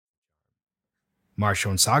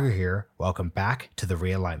Marshall and Sagar here. Welcome back to the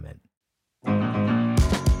Realignment.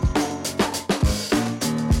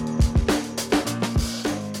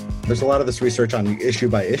 There's a lot of this research on issue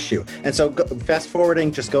by issue. And so fast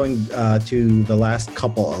forwarding, just going to the last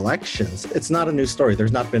couple elections, it's not a new story.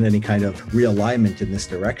 There's not been any kind of realignment in this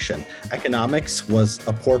direction. Economics was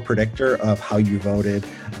a poor predictor of how you voted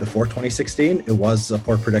before 2016. It was a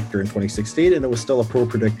poor predictor in 2016, and it was still a poor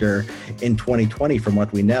predictor in 2020 from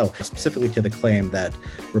what we know, specifically to the claim that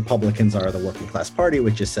Republicans are the working class party,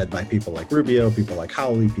 which is said by people like Rubio, people like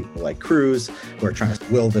Hawley, people like Cruz, who are trying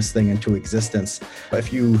to will this thing into existence.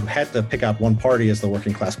 If you had to pick out one party as the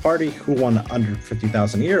working class party, who won under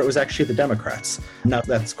 50,000 a year, it was actually the Democrats. Now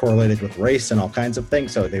that's correlated with race and all kinds of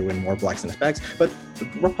things, so they win more blacks and Hispanics, but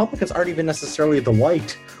Republicans aren't even necessarily the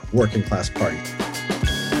white working class party.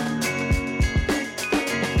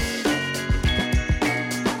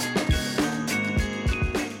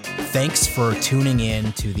 Thanks for tuning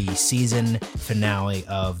in to the season finale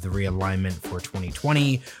of the Realignment for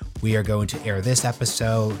 2020. We are going to air this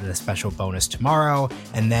episode and a special bonus tomorrow,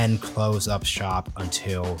 and then close up shop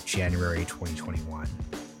until January 2021.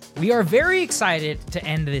 We are very excited to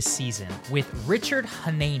end this season with Richard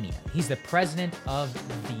Hanania. He's the president of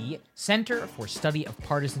the Center for Study of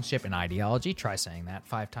Partisanship and Ideology. Try saying that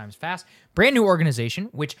 5 times fast. Brand new organization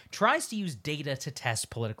which tries to use data to test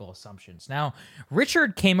political assumptions. Now,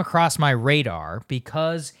 Richard came across my radar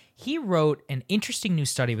because he wrote an interesting new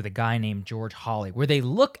study with a guy named George Hawley, where they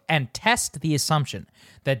look and test the assumption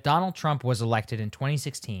that Donald Trump was elected in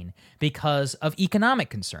 2016 because of economic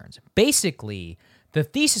concerns. Basically, the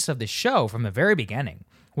thesis of the show from the very beginning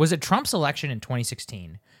was that Trump's election in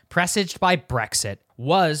 2016, presaged by Brexit,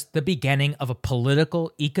 was the beginning of a political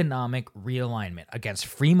economic realignment against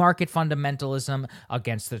free market fundamentalism,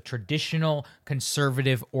 against the traditional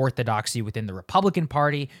conservative orthodoxy within the Republican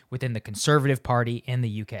Party, within the Conservative Party in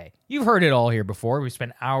the UK. You've heard it all here before. We've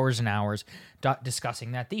spent hours and hours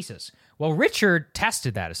discussing that thesis. Well, Richard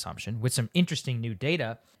tested that assumption with some interesting new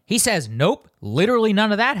data. He says, nope, literally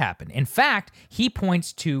none of that happened. In fact, he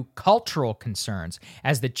points to cultural concerns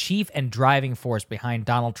as the chief and driving force behind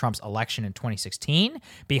Donald Trump's election in 2016,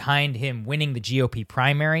 behind him winning the GOP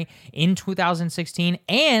primary in 2016,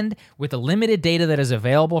 and with the limited data that is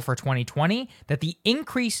available for 2020, that the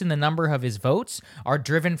increase in the number of his votes are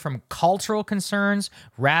driven from cultural concerns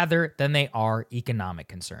rather than they are economic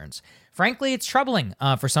concerns. Frankly, it's troubling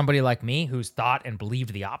for somebody like me who's thought and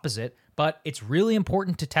believed the opposite, but it's really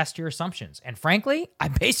important to test your assumptions. And frankly, I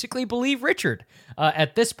basically believe Richard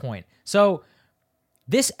at this point. So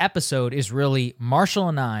this episode is really Marshall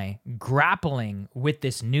and I grappling with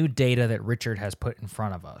this new data that Richard has put in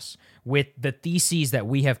front of us, with the theses that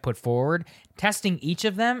we have put forward, testing each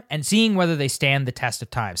of them and seeing whether they stand the test of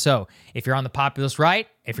time. So if you're on the populist right,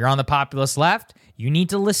 if you're on the populist left, you need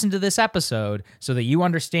to listen to this episode so that you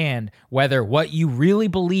understand whether what you really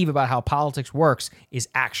believe about how politics works is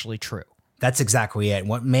actually true. That's exactly it. And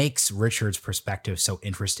what makes Richard's perspective so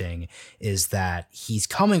interesting is that he's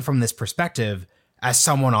coming from this perspective as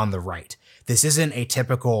someone on the right. This isn't a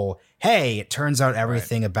typical, hey, it turns out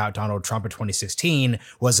everything about Donald Trump in 2016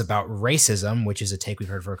 was about racism, which is a take we've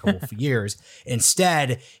heard for a couple of years.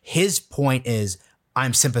 Instead, his point is,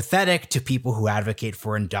 I'm sympathetic to people who advocate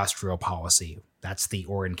for industrial policy. That's the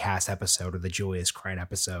Oren Cass episode or the Julius Crane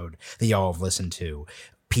episode that y'all have listened to.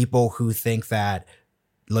 People who think that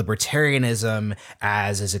libertarianism,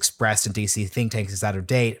 as is expressed in DC think tanks, is out of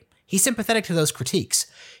date. He's sympathetic to those critiques.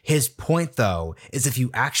 His point, though, is if you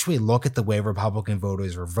actually look at the way Republican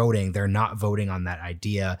voters are voting, they're not voting on that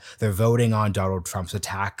idea. They're voting on Donald Trump's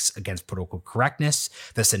attacks against political correctness,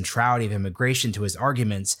 the centrality of immigration to his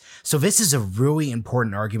arguments. So this is a really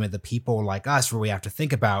important argument that people like us really have to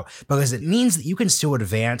think about, because it means that you can still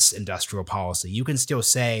advance industrial policy. You can still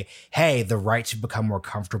say, hey, the right to become more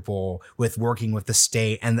comfortable with working with the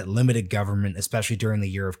state, and that limited government, especially during the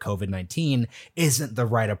year of COVID-19, isn't the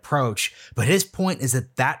right approach. But his point is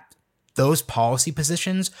that those policy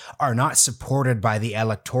positions are not supported by the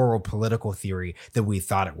electoral political theory that we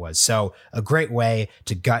thought it was. So a great way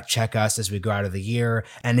to gut check us as we go out of the year.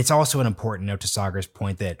 And it's also an important note to Sagar's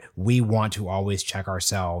point that we want to always check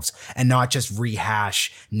ourselves and not just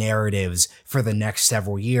rehash narratives for the next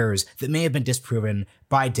several years that may have been disproven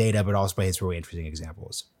by data, but also by his really interesting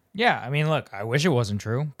examples. Yeah, I mean, look, I wish it wasn't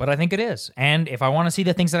true, but I think it is. And if I want to see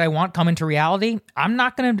the things that I want come into reality, I'm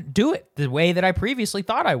not going to do it the way that I previously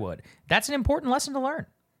thought I would. That's an important lesson to learn.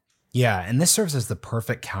 Yeah, and this serves as the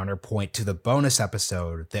perfect counterpoint to the bonus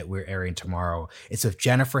episode that we're airing tomorrow. It's with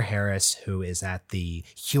Jennifer Harris, who is at the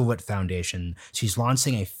Hewlett Foundation. She's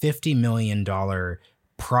launching a $50 million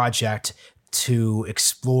project to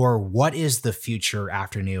explore what is the future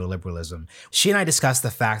after neoliberalism. She and I discussed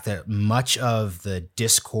the fact that much of the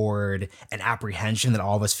discord and apprehension that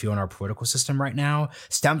all of us feel in our political system right now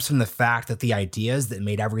stems from the fact that the ideas that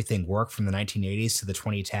made everything work from the 1980s to the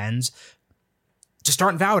 2010s just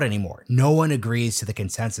aren't valid anymore. No one agrees to the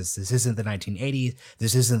consensus. This isn't the 1980s.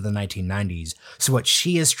 This isn't the 1990s. So what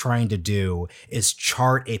she is trying to do is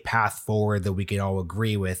chart a path forward that we can all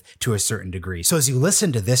agree with to a certain degree. So as you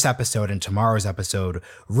listen to this episode and tomorrow's episode,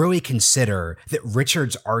 really consider that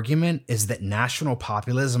Richard's argument is that national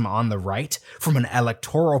populism on the right, from an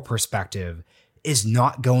electoral perspective, is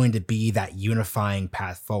not going to be that unifying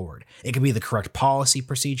path forward. It could be the correct policy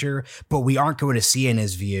procedure, but we aren't going to see, in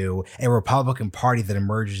his view, a Republican Party that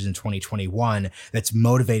emerges in 2021 that's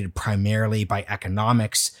motivated primarily by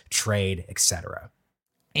economics, trade, etc.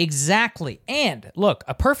 Exactly. And look,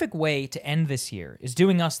 a perfect way to end this year is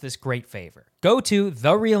doing us this great favor. Go to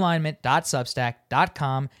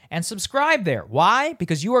therealignment.substack.com and subscribe there. Why?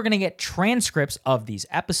 Because you are going to get transcripts of these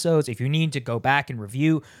episodes. If you need to go back and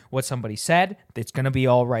review what somebody said, it's going to be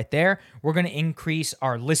all right there. We're going to increase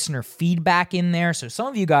our listener feedback in there. So some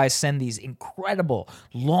of you guys send these incredible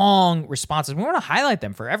long responses. We want to highlight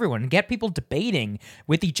them for everyone and get people debating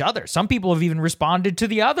with each other. Some people have even responded to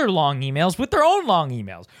the other long emails with their own long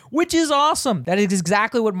emails, which is awesome. That is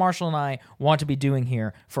exactly what Marshall and I want to be doing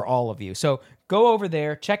here for all of you. So go over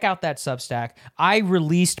there, check out that Substack. I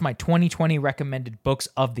released my 2020 recommended books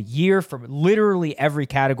of the year from literally every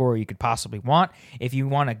category you could possibly want. If you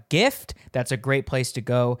want a gift, that's a great place to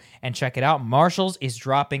go and check it out. Marshall's is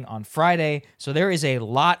dropping on Friday, so there is a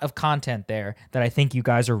lot of content there that I think you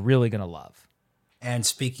guys are really going to love. And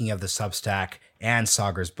speaking of the Substack and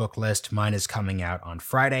Sagar's book list, mine is coming out on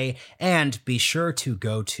Friday. And be sure to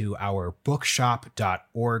go to our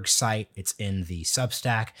bookshop.org site. It's in the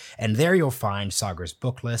Substack. And there you'll find Sagar's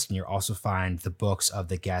book list, and you'll also find the books of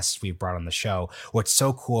the guests we've brought on the show. What's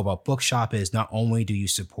so cool about Bookshop is not only do you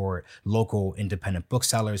support local independent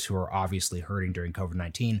booksellers who are obviously hurting during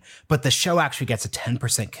COVID-19, but the show actually gets a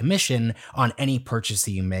 10% commission on any purchase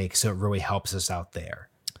that you make. So it really helps us out there.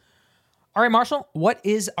 All right, Marshall, what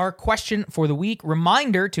is our question for the week?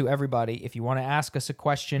 Reminder to everybody, if you want to ask us a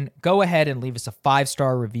question, go ahead and leave us a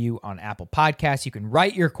 5-star review on Apple Podcasts. You can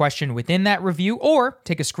write your question within that review or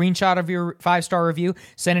take a screenshot of your 5-star review,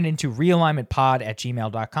 send it into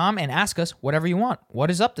realignmentpod@gmail.com, and ask us whatever you want. What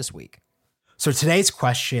is up this week? So today's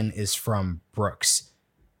question is from Brooks.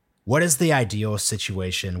 What is the ideal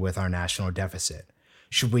situation with our national deficit?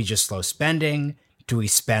 Should we just slow spending? Do we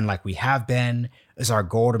spend like we have been? Is our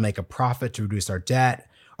goal to make a profit to reduce our debt?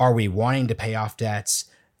 Are we wanting to pay off debts?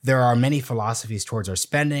 There are many philosophies towards our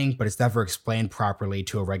spending, but it's never explained properly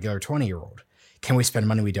to a regular 20-year-old. Can we spend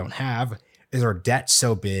money we don't have? Is our debt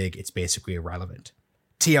so big it's basically irrelevant?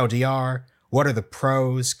 TLDR, what are the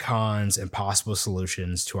pros, cons, and possible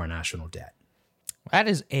solutions to our national debt? That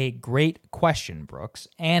is a great question, Brooks.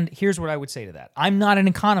 And here's what I would say to that. I'm not an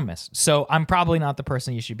economist, so I'm probably not the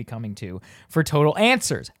person you should be coming to for total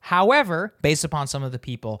answers. However, based upon some of the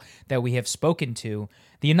people that we have spoken to,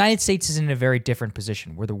 the United States is in a very different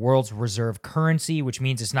position. We're the world's reserve currency, which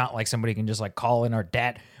means it's not like somebody can just call in our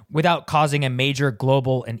debt without causing a major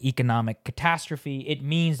global and economic catastrophe. It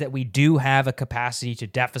means that we do have a capacity to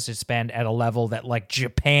deficit spend at a level that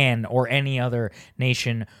Japan or any other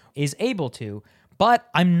nation is able to. But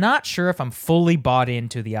I'm not sure if I'm fully bought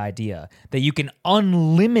into the idea that you can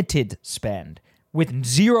unlimited spend with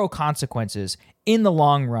zero consequences in the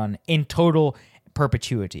long run in total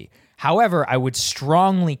perpetuity. However, I would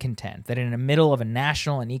strongly contend that in the middle of a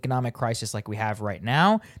national and economic crisis like we have right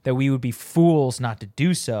now, that we would be fools not to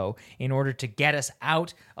do so in order to get us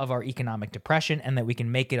out of our economic depression, and that we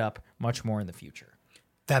can make it up much more in the future.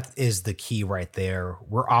 That is the key right there.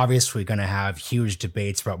 We're obviously going to have huge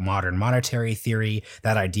debates about modern monetary theory,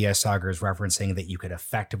 that idea Sagar is referencing, that you could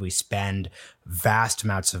effectively spend vast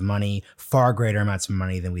amounts of money, far greater amounts of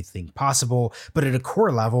money than we think possible. But at a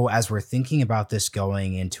core level, as we're thinking about this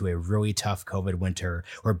going into a really tough COVID winter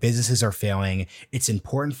where businesses are failing, it's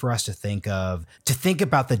important for us to think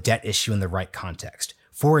about the debt issue in the right context.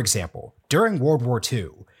 For example, during World War II,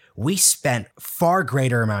 we spent far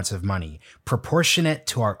greater amounts of money proportionate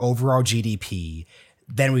to our overall GDP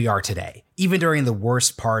than we are today. Even during the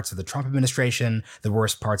worst parts of the Trump administration, the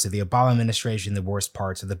worst parts of the Obama administration, the worst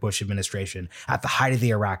parts of the Bush administration, at the height of the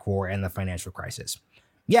Iraq War and the financial crisis.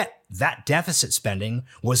 Yet that deficit spending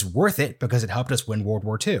was worth it because it helped us win World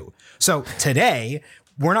War II. So today,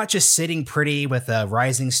 we're not just sitting pretty with a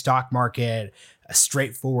rising stock market, a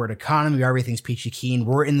straightforward economy where everything's peachy keen.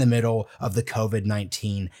 We're in the middle of the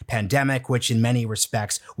COVID-19 pandemic, which in many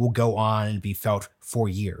respects will go on and be felt for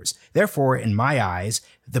years. Therefore, in my eyes,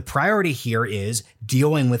 the priority here is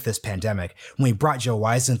dealing with this pandemic. When we brought Joe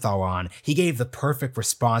Weisenthal on, he gave the perfect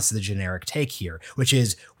response to the generic take here, which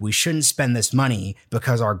is we shouldn't spend this money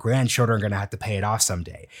because our grandchildren are going to have to pay it off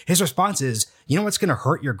someday. His response is, you know what's going to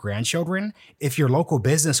hurt your grandchildren? If your local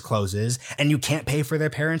business closes and you can't pay for their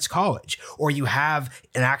parents' college, or you have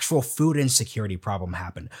an actual food insecurity problem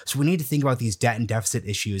happen. So we need to think about these debt and deficit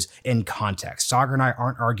issues in context. Sagar and I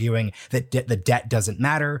aren't arguing that the debt doesn't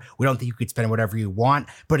matter. We don't think you could spend whatever you want,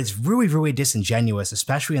 but it's really, really disingenuous,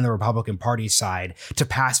 especially in the Republican Party side, to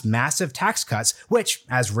pass massive tax cuts, which,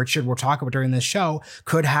 as Richard will talk about during this show,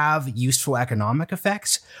 could have useful economic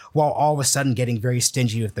effects, while all of a sudden getting very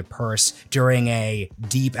stingy with the purse during a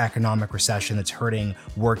deep economic recession that's hurting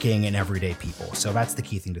working and everyday people. So that's the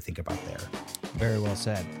key thing to think about there. Very well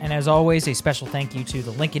said. And as always, a special thank you to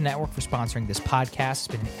the Lincoln Network for sponsoring this podcast. It's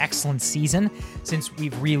been an excellent season since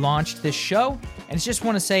we've relaunched this show. And I just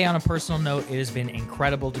want to say on a personal note, it has been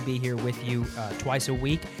incredible to be here with you twice a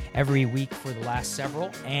week, every week for the last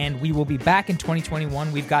several. And we will be back in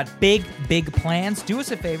 2021. We've got big, big plans. Do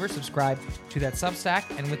us a favor, subscribe to that Substack.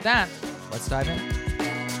 And with that, let's dive in.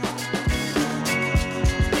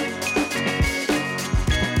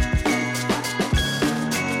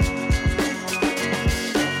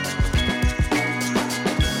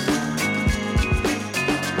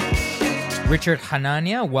 Richard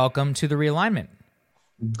Hanania, welcome to the Realignment.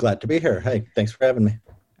 Glad to be here. Hey, thanks for having me.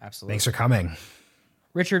 Absolutely. Thanks for coming.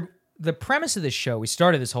 Richard, the premise of this show, we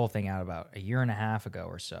started this whole thing out about a year and a half ago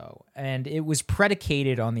or so, and it was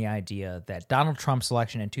predicated on the idea that Donald Trump's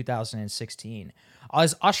election in 2016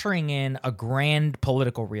 was ushering in a grand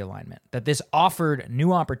political realignment, that this offered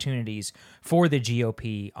new opportunities for the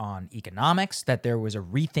GOP on economics, that there was a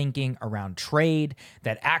rethinking around trade,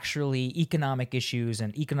 that actually economic issues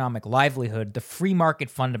and economic livelihood, the free market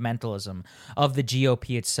fundamentalism of the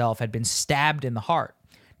GOP itself had been stabbed in the heart.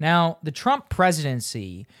 Now, the Trump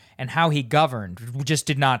presidency and how he governed just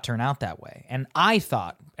did not turn out that way. And I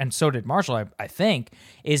thought, and so did Marshall, I think,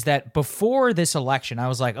 is that before this election, I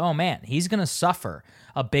was like, oh man, he's going to suffer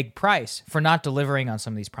a big price for not delivering on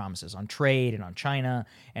some of these promises on trade and on China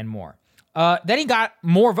and more. Then he got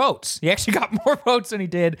more votes. He actually got more votes than he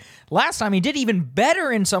did last time. He did even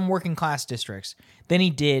better in some working class districts than he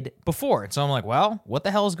did before. And so I'm like, well, what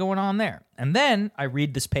the hell is going on there? And then I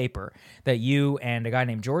read this paper that you and a guy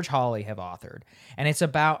named George Hawley have authored. And it's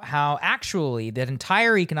about how actually that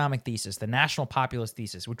entire economic thesis, the national populist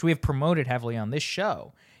thesis, which we have promoted heavily on this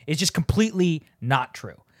show, is just completely not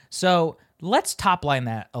true. So let's top line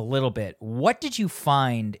that a little bit. What did you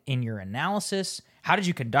find in your analysis? How did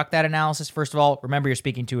you conduct that analysis? First of all, remember you're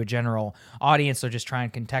speaking to a general audience, so just try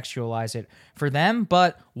and contextualize it for them.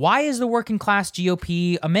 But why is the working class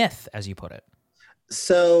GOP a myth, as you put it?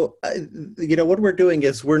 So, what we're doing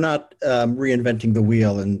is we're not reinventing the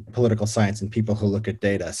wheel in political science and people who look at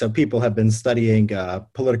data. So people have been studying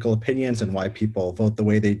political opinions and why people vote the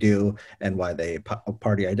way they do and why they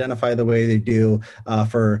party identify the way they do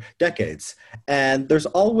for decades. And there's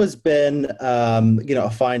always been, a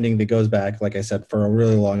finding that goes back, like I said, for a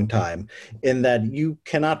really long time, in that you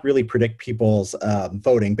cannot really predict people's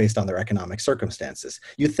voting based on their economic circumstances.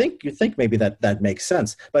 You think maybe that makes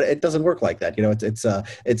sense, but it doesn't work like that.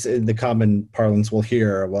 It's in the common parlance we'll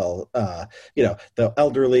hear, the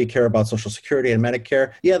elderly care about Social Security and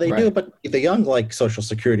Medicare. Yeah, they do, but the young like Social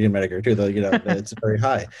Security and Medicare too. It's very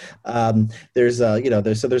high. There's a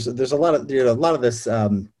lot of this.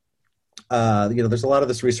 There's a lot of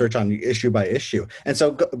this research on issue by issue. And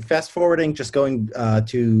so fast forwarding, just going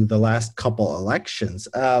to the last couple elections,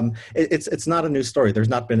 it's not a new story. There's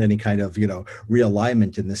not been any kind of,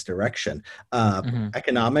 realignment in this direction.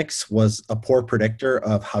 Economics was a poor predictor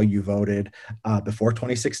of how you voted before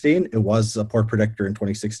 2016. It was a poor predictor in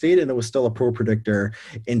 2016, and it was still a poor predictor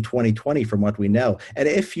in 2020 from what we know. And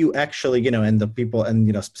if you actually, and the people,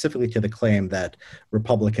 and, specifically to the claim that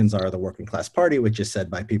Republicans are the working class party, which is said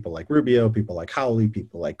by people like Rubio, people like Howley,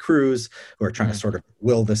 people like Cruz, who are trying to sort of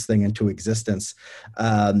will this thing into existence.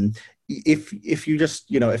 If you just,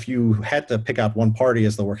 if you had to pick out one party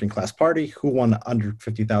as the working class party, who won under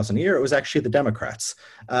 50,000 a year, it was actually the Democrats.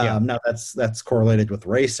 Now that's correlated with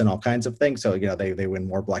race and all kinds of things. So, they win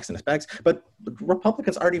more blacks and Hispanics, but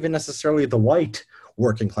Republicans aren't even necessarily the white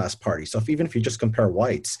working class party. So even if you just compare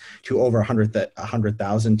whites to over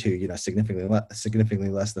 100,000 to, significantly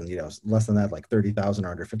less than, less than that, like 30,000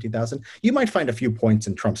 or under 50,000, you might find a few points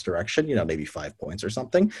in Trump's direction, maybe 5 points or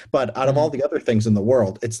something. But out of all the other things in the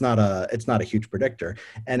world, it's not a huge predictor.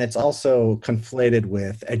 And it's also conflated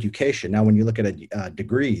with education. Now, when you look at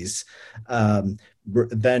degrees,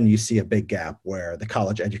 then you see a big gap where the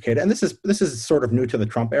college educated, and this is sort of new to the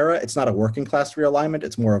Trump era. It's not a working class realignment.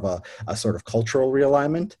 It's more of a sort of cultural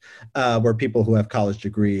realignment, where people who have college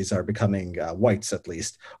degrees are becoming, whites at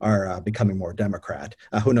least, are becoming more Democrat.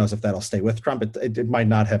 Who knows if that'll stay with Trump? It might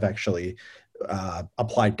not have actually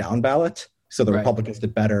applied down ballot. So the Republicans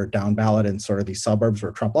did better down ballot in sort of these suburbs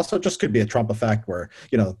where Trump also just could be a Trump effect where,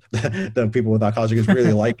 the people without college degrees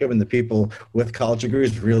really like him and the people with college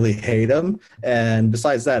degrees really hate him. And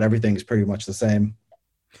besides that, everything's pretty much the same.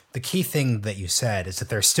 The key thing that you said is that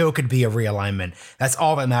there still could be a realignment. That's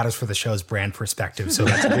all that matters for the show's brand perspective. So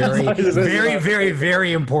that's very, very,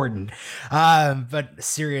 very important. But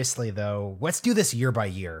seriously, though, let's do this year by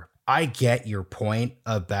year. I get your point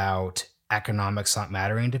about economics not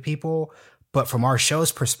mattering to people. But from our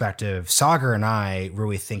show's perspective, Sagar and I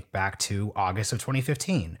really think back to August of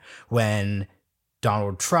 2015 when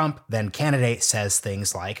Donald Trump, then candidate, says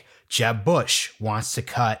things like Jeb Bush wants to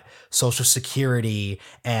cut Social Security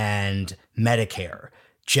and Medicare.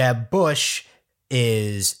 Jeb Bush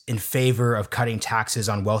is in favor of cutting taxes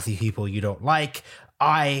on wealthy people you don't like.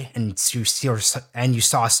 And you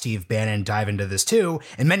saw Steve Bannon dive into this too,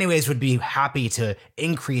 in many ways would be happy to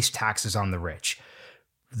increase taxes on the rich.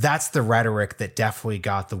 That's the rhetoric that definitely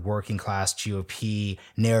got the working class GOP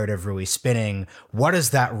narrative really spinning. What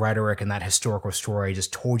does that rhetoric and that historical story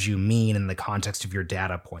just told you mean in the context of your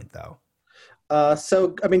data point, though?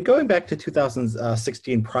 So, I mean, going back to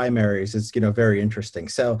 2016 primaries is, very interesting.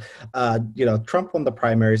 So, Trump won the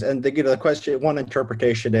primaries, and the question, one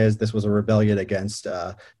interpretation is this was a rebellion against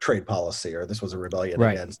trade policy, or this was a rebellion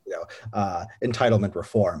against, entitlement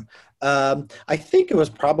reform. I think it was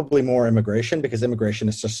probably more immigration, because immigration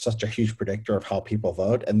is just such a huge predictor of how people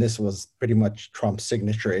vote. And this was pretty much Trump's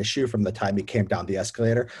signature issue from the time he came down the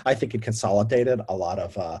escalator. I think it consolidated a lot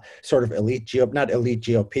of sort of not elite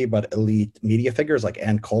GOP, but elite media figures like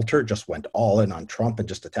Ann Coulter just went all in on Trump and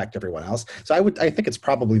just attacked everyone else. So I think it's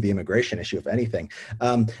probably the immigration issue, if anything.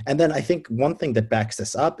 And then I think one thing that backs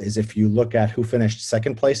this up is if you look at who finished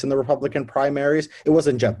second place in the Republican primaries, it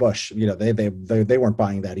wasn't Jeb Bush. They weren't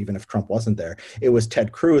buying that, even if Trump wasn't there. It was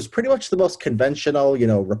Ted Cruz, pretty much the most conventional,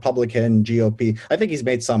 Republican GOP. I think he's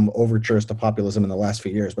made some overtures to populism in the last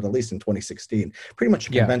few years, but at least in 2016, pretty much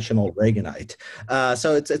a conventional Reaganite.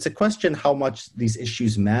 So it's a question how much these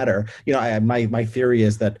issues matter. My theory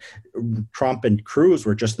is that Trump and Cruz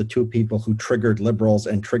were just the two people who triggered liberals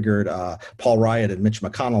and triggered Paul Ryan and Mitch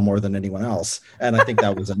McConnell more than anyone else. And I think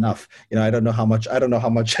that was enough. I don't know how much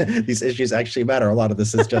these issues actually matter. A lot of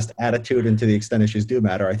this is just attitude, and to the extent issues do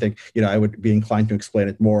matter, I think, I would be inclined to explain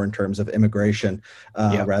it more in terms of immigration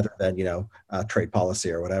rather than, trade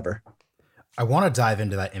policy or whatever. I want to dive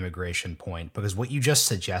into that immigration point, because what you just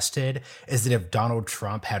suggested is that if Donald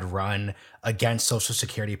Trump had run against Social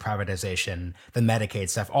Security privatization, the Medicaid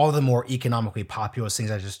stuff, all the more economically populist things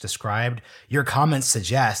I just described, your comments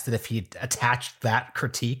suggest that if he attached that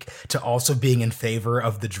critique to also being in favor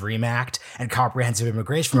of the DREAM Act and comprehensive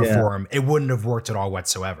immigration reform, it wouldn't have worked at all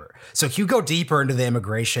whatsoever. So can you go deeper into the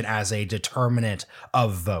immigration as a determinant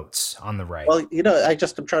of votes on the right? Well, I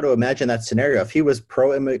just am trying to imagine that scenario. If he was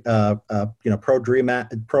pro-Dreamers,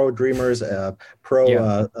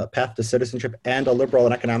 path to citizenship, and a liberal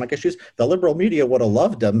on economic issues, the liberal media would have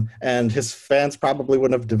loved him, and his fans probably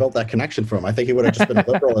wouldn't have developed that connection for him. I think he would have just been a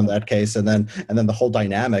liberal in that case, and then the whole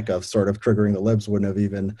dynamic of sort of triggering the libs wouldn't have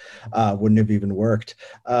even worked.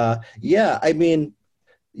 I mean,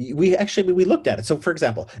 we looked at it. So, for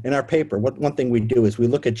example, in our paper, one thing we do is we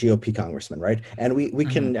look at GOP congressmen, right? And we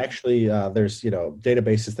can actually, there's,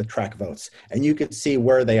 databases that track votes, and you can see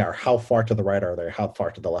where they are, how far to the right are they, how far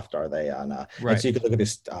to the left are they on, and so you could look at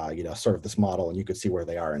this, sort of this model, and you could see where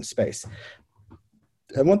they are in space.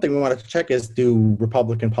 And one thing we wanted to check is, do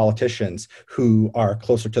Republican politicians who are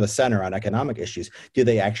closer to the center on economic issues, do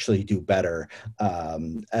they actually do better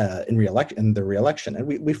in the reelection? And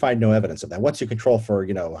we find no evidence of that. Once you control for,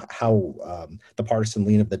 how the partisan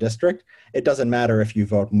lean of the district, it doesn't matter if you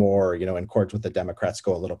vote more, in accords with the Democrats,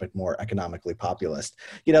 go a little bit more economically populist.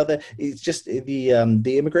 It's just the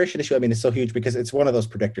immigration issue. I mean, it's so huge because it's one of those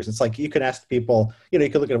predictors. It's like you can ask people, you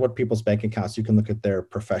can look at what people's bank accounts, you can look at their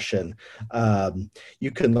profession. You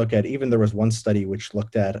can look at, even there was one study which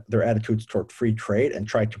looked at their attitudes toward free trade and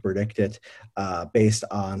tried to predict it based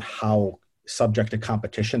on how subject to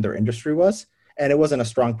competition their industry was. And it wasn't a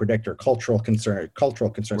strong predictor. Cultural concerns,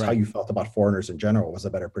 right. How you felt about foreigners in general was a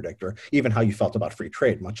better predictor. Even how you felt about free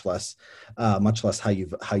trade, much less how you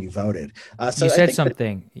voted. So you said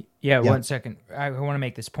something. Yeah, 1 second. I want to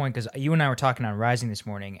make this point because you and I were talking on Rising this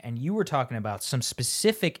morning, and you were talking about some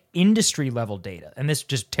specific industry level data, and this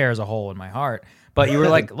just tears a hole in my heart. But you were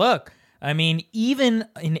like, look, I mean, even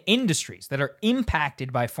in industries that are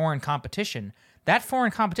impacted by foreign competition, that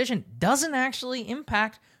foreign competition doesn't actually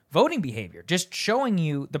impact voting behavior, just showing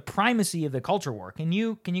you the primacy of the culture war. Can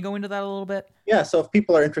you go into that a little bit? Yeah, so if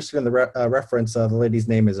people are interested in the reference, the lady's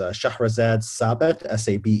name is Shahrazad Sabet,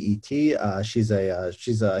 S-A-B-E-T. She's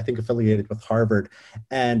I think affiliated with Harvard,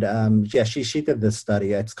 and yeah, she did this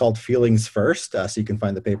study. It's called Feelings First, so you can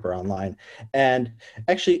find the paper online. And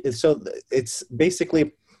actually, so it's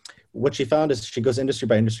basically what she found is she goes industry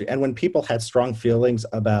by industry, and when people had strong feelings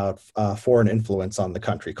about foreign influence on the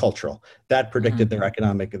country, cultural, that predicted their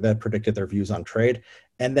economic, that predicted their views on trade.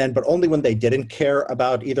 And then, but only when they didn't care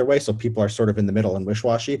about either way, so people are sort of in the middle and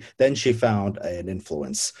wish-washy, then she found an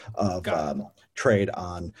influence of trade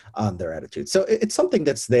on their attitude. So it's something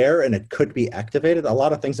that's there and it could be activated. A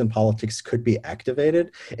lot of things in politics could be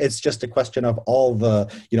activated. It's just a question of all the,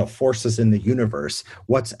 forces in the universe,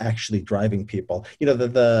 what's actually driving people.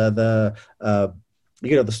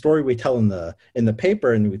 The story we tell in the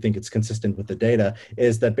paper, and we think it's consistent with the data,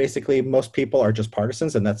 is that basically most people are just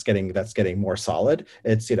partisans, and that's getting more solid.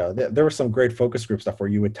 It's there were some great focus group stuff where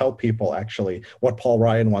you would tell people actually what Paul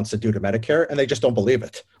Ryan wants to do to Medicare, and they just don't believe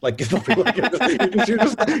it. Like it's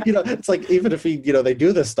like even if they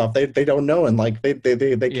do this stuff, they don't know, and like they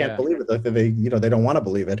can't believe it. Like they don't want to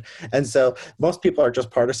believe it, and so most people are just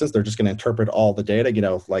partisans. They're just going to interpret all the data.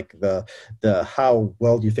 Like the how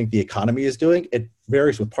well do you think the economy is doing? It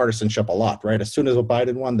varies with partisanship a lot, right? As soon as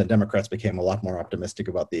Biden won, the Democrats became a lot more optimistic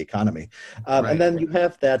about the economy. And then you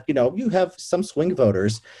have that, you have some swing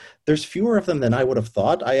voters. There's fewer of them than I would have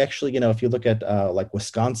thought. I actually, if you look at like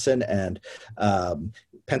Wisconsin and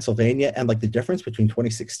Pennsylvania and like the difference between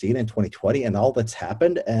 2016 and 2020 and all that's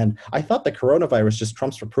happened. And I thought the coronavirus, just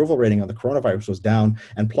Trump's approval rating on the coronavirus was down,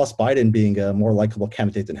 and plus Biden being a more likable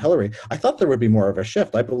candidate than Hillary, I thought there would be more of a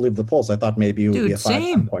shift. I believe the polls. I thought maybe it would be a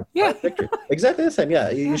 5-point victory. Exactly the same.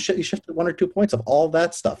 Yeah. You shifted 1 or 2 points of all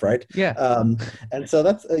that stuff, right? Yeah. And so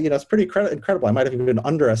that's, it's pretty incredible. I might have even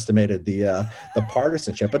underestimated the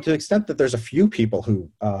partisanship, but to the extent that there's a few people who,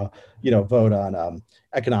 vote on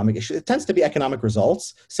economic issues, it tends to be economic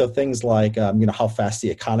results. So things like, how fast the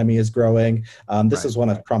economy is growing. This is one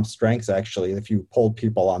of Trump's strengths, actually. If you polled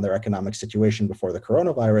people on their economic situation before the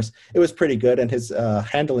coronavirus, it was pretty good. And his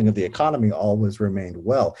handling of the economy always remained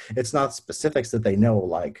well. It's not specifics that they know,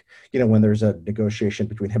 like, when there's a negotiation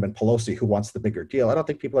between him and Pelosi, who wants the bigger deal. I don't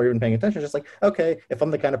think people are even paying attention. It's just like, okay, if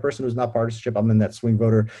I'm the kind of person who's not partisanship, I'm in that swing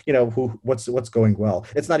voter, what's going well.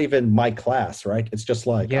 It's not even my class, right? It's just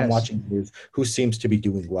like, I'm watching news, who seems to be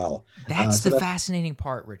doing well. That's the fascinating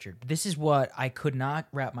part, Richard. This is what I could not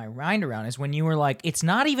wrap my mind around, is when you were like, it's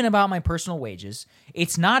not even about my personal wages.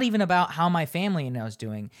 It's not even about how my family now is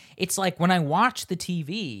doing. It's like when I watch the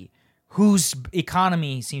TV, whose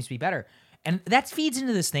economy seems to be better. And that feeds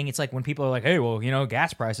into this thing. It's like when people are like, hey, well,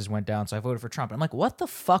 gas prices went down, so I voted for Trump. And I'm like, what the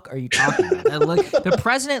fuck are you talking about? Like, the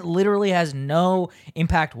president literally has no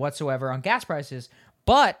impact whatsoever on gas prices,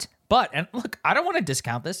 But, and look, I don't want to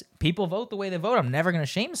discount this. People vote the way they vote. I'm never going to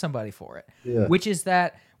shame somebody for it. Yeah. Which is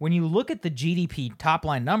that when you look at the GDP top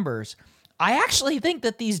line numbers, I actually think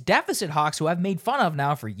that these deficit hawks who I've made fun of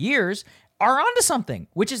now for years are onto something,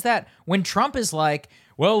 which is that when Trump is like,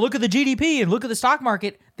 well, look at the GDP and look at the stock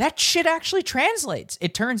market, that shit actually translates,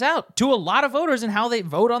 it turns out, to a lot of voters and how they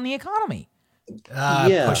vote on the economy.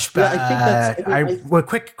 Push back. I think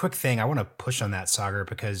that's quick thing. I want to push on that, Sagar,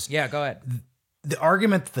 because go ahead. The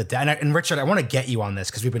argument that the debt, and Richard, I want to get you on this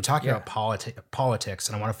because we've been talking about politics,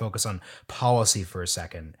 and I want to focus on policy for a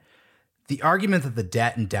second. The argument that the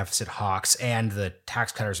debt and deficit hawks and the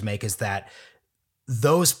tax cutters make is that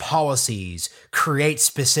those policies create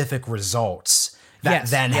specific results that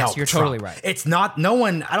then help. You're Trump. Totally right. It's not,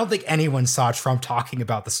 I don't think anyone saw Trump talking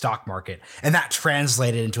about the stock market, and that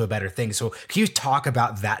translated into a better thing. So can you talk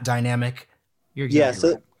about that dynamic? You're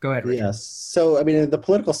exactly right. Go ahead, Richard. Yes. So, in the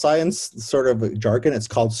political science sort of jargon, it's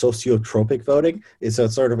called sociotropic voting. So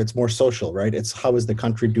it's more social, right? It's how is the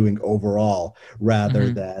country doing overall rather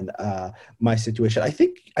than my situation. I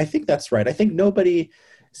think that's right. I think nobody.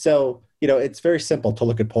 So, it's very simple to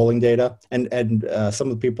look at polling data, and some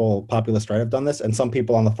of the people, populist right, have done this, and some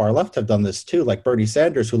people on the far left have done this too, like Bernie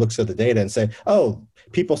Sanders, who looks at the data and say, oh,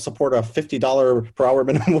 people support a $50 per hour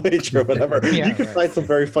minimum wage or whatever. You can find some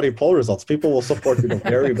very funny poll results. People will support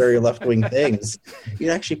very, very left-wing things.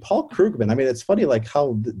 Actually, Paul Krugman, it's funny like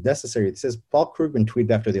how necessary this is. Paul Krugman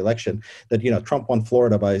tweeted after the election that, Trump won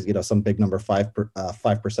Florida by, some big number,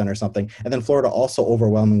 5% or something. And then Florida also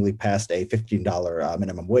overwhelmingly passed a $15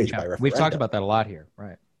 minimum wage by referendum. We've talked about that a lot here,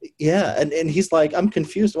 right? Yeah, and he's like, I'm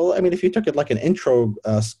confused. Well, if you took it like an intro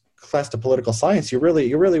class to political science, you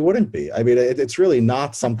really wouldn't be. I mean, it's really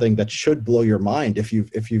not something that should blow your mind if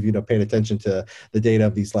you've paid attention to the data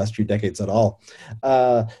of these last few decades at all.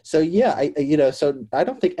 So yeah, so I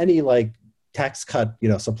don't think any like tax cut,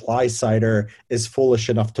 supply sider is foolish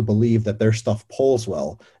enough to believe that their stuff polls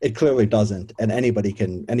well. It clearly doesn't, and anybody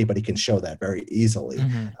can show that very easily.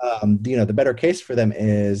 The better case for them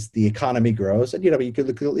is the economy grows, and you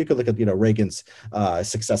could look at Reagan's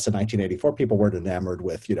success in 1984. People weren't enamored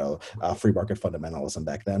with free market fundamentalism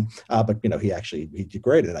back then, but he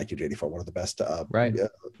degraded in 1984, one of the best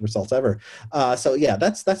results ever. So yeah,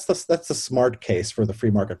 that's the smart case for the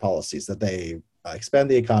free market policies, that they expand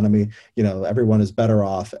the economy, everyone is better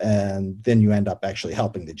off, and then you end up actually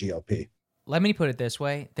helping the GOP. Let me put it this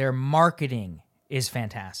way. Their marketing is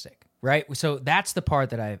fantastic, right? So that's the part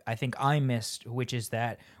that I think I missed, which is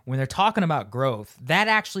that when they're talking about growth, that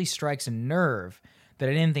actually strikes a nerve that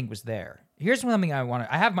I didn't think was there. Here's something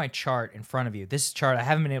I have my chart in front of you. This chart, I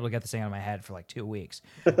haven't been able to get this thing out of my head for like 2 weeks,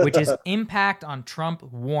 which is impact on Trump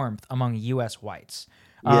warmth among U.S. whites.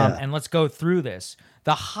 And let's go through this.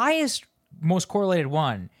 The highest, most correlated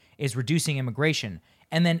one is reducing immigration,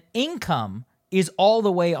 and then income is all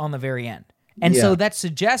the way on the very end. And so that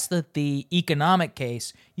suggests that the economic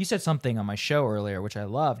case, you said something on my show earlier, which I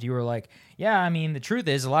loved. You were like, yeah, I mean, the truth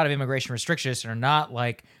is a lot of immigration restrictions are not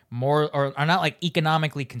like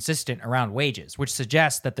economically consistent around wages, which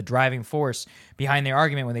suggests that the driving force behind their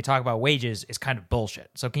argument when they talk about wages is kind of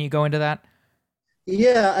bullshit. So can you go into that?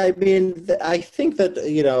 Yeah, I mean, I think that,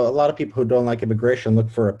 a lot of people who don't like immigration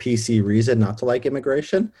look for a PC reason not to like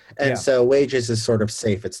immigration. And so wages is sort of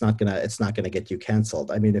safe. It's not gonna get you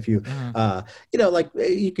canceled. I mean, if you,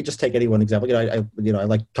 you could just take any one example. I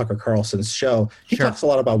like Tucker Carlson's show. He talks a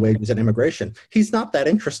lot about wages and immigration. He's not that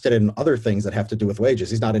interested in other things that have to do with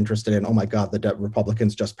wages. He's not interested in, oh my God, the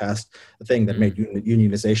Republicans just passed a thing that made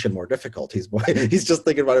unionization more difficult. He's just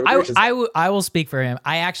thinking about immigration. I will speak for him.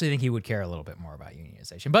 I actually think he would care a little bit more about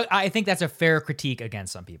unionization, but I think that's a fair critique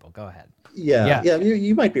against some people. Go ahead. Yeah,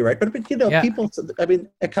 you might be right, but people. I mean,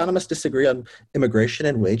 economists disagree on immigration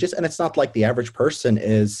and wages, and it's not like the average person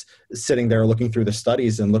is sitting there looking through the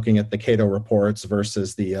studies and looking at the Cato reports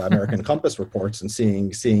versus the American Compass reports and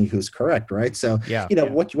seeing who's correct, right? So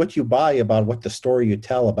what you buy about what the story you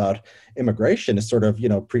tell about immigration is sort of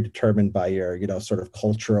predetermined by your sort of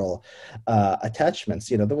cultural attachments.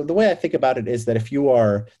 The way I think about it is that if you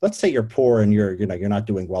are, let's say you're poor and you're not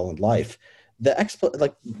doing well in life,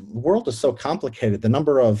 the world is so complicated. The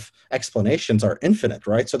number of explanations are infinite,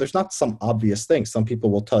 right? So there's not some obvious thing. Some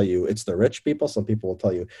people will tell you it's the rich people. Some people will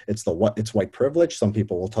tell you it's white privilege. Some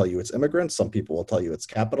people will tell you it's immigrants. Some people will tell you it's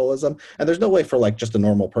capitalism. And there's no way for like just a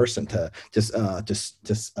normal person to just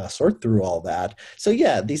sort through all that. So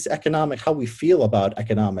yeah, how we feel about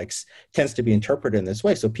economics tends to be interpreted in this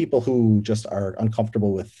way. So people who just are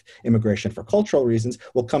uncomfortable with immigration for cultural reasons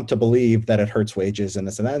will come to believe that it hurts wages and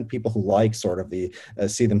this and that. And people who like sort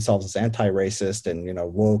of see themselves as anti-racist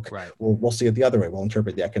and woke, right, we'll see it the other way. We'll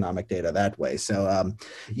interpret the economic data that way. So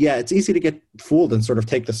it's easy to get fooled and sort of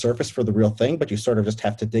take the surface for the real thing, but you sort of just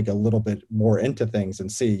have to dig a little bit more into things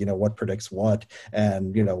and see what predicts what,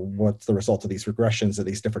 and what's the result of these regressions of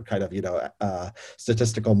these different kind of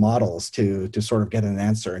statistical models to sort of get an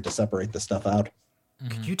answer and to separate the stuff out.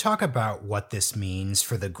 Could you talk about what this means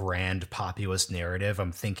for the grand populist narrative?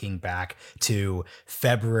 I'm thinking back to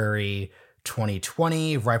February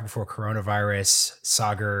 2020, right before coronavirus.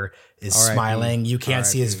 Sagar is smiling. You can't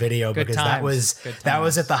see his video because that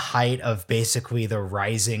was at the height of basically the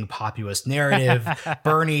rising populist narrative.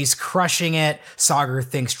 Bernie's crushing it. Sagar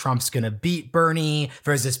thinks Trump's going to beat Bernie.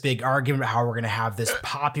 There's this big argument about how we're going to have this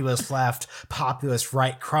populist left, populist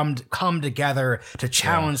right come together to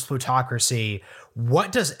challenge plutocracy.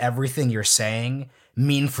 What does everything you're saying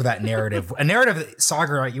mean for that narrative? A narrative that,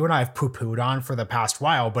 Sagar, you and I have poo-pooed on for the past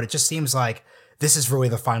while, but it just seems like this is really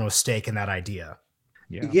the final stake in that idea.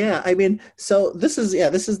 Yeah, I mean, so this is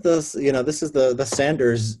the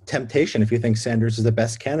Sanders temptation. If you think Sanders is the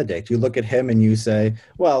best candidate, you look at him and you say,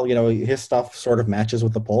 well, his stuff sort of matches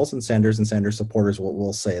with the polls, and Sanders supporters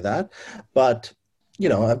will say that, but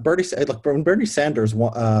when Bernie Sanders,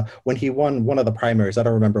 when he won one of the primaries, I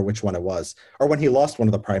don't remember which one it was, or when he lost one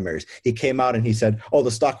of the primaries, he came out and he said, "Oh, the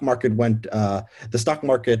stock market went up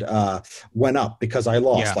because I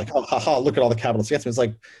lost." Yeah. Like, oh, haha, look at all the capitalists against me. It's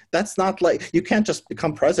like, that's not like, you can't just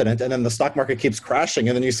become president and then the stock market keeps crashing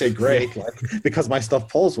and then you say, "Great," like, because my stuff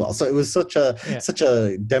polls well. So it was such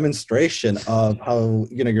a demonstration of how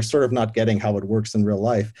you're sort of not getting how it works in real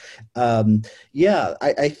life.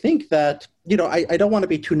 I think that I don't want to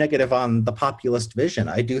be too negative on the populist vision.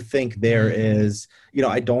 I do think there is,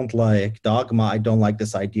 I don't like dogma. I don't like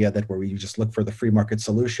this idea that where we just look for the free market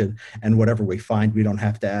solution and whatever we find, we don't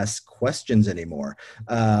have to ask questions anymore.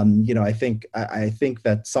 I think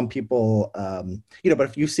that some people, but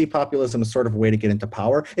if you see populism as sort of a way to get into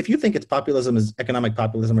power, if you think it's populism, is economic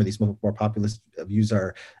populism, or these more populist views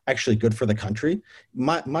are actually good for the country,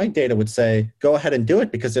 my data would say, go ahead and do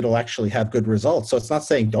it because it'll actually have good results. So it's not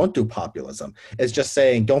saying don't do populism. It's just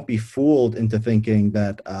saying don't be fooled into thinking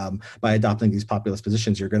that by adopting these populist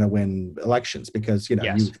positions, you're going to win elections because,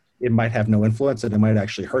 it might have no influence and it might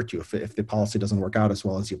actually hurt you if the policy doesn't work out as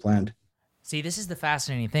well as you planned. See, this is the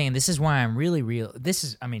fascinating thing, and this is why I'm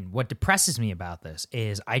what depresses me about this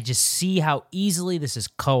is I just see how easily this is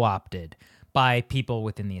co-opted by people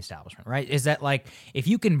within the establishment, right? Is that like, if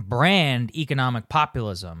you can brand economic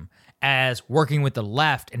populism as working with the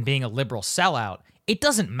left and being a liberal sellout, it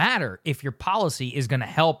doesn't matter if your policy is going to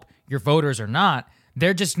help your voters or not.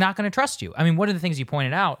 They're just not going to trust you. I mean, one of the things you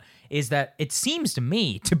pointed out is that it seems to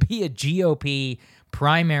me to be a GOP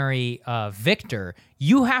primary victor,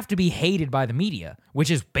 you have to be hated by the media, which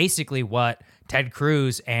is basically what Ted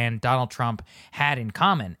Cruz and Donald Trump had in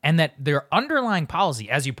common. And that their underlying policy,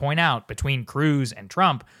 as you point out, between Cruz and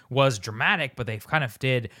Trump was dramatic, but they kind of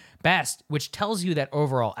did best, which tells you that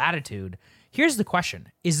overall attitude. Here's the question.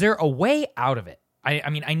 Is there a way out of it? I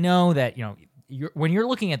mean, I know that, when you're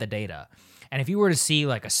looking at the data, and if you were to see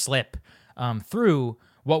like a slip through,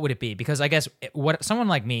 what would it be? Because I guess what someone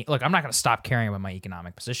like me, look, I'm not going to stop caring about my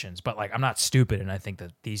economic positions, but like I'm not stupid, and I think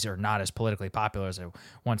that these are not as politically popular as I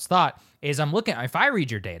once thought. Is I'm looking, if I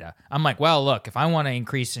read your data, I'm like, well, look, if I want to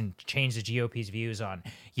increase and change the GOP's views on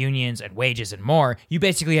unions and wages and more, you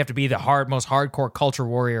basically have to be the most hardcore culture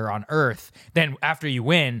warrior on earth. Then after you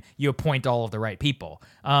win, you appoint all of the right people.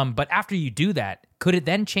 But after you do that, could it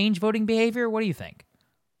then change voting behavior? What do you think?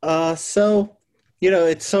 It's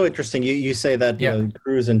so interesting. You say that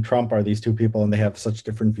Cruz and Trump are these two people and they have such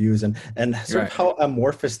different views, and sort of how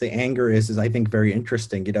amorphous the anger is I think very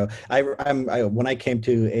interesting. When I came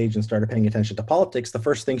to age and started paying attention to politics, the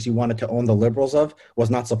first things you wanted to own the liberals of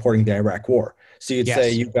was not supporting the Iraq War. So you'd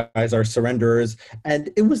say you guys are surrenderers,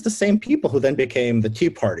 and it was the same people who then became the Tea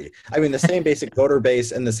Party. I mean, the same basic voter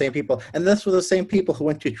base and the same people, and this were the same people who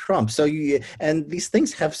went to Trump. So and these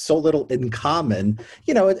things have so little in common.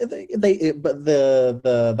 But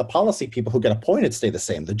the policy people who get appointed stay the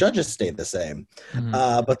same. The judges stay the same.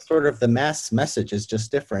 But sort of the mass message is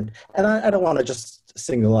just different. And I don't want to just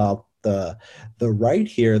single out the right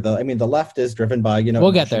here, though. I mean, the left is driven by,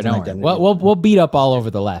 we'll get there. Don't worry. We'll beat up all over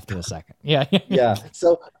the left in a second. Yeah. Yeah.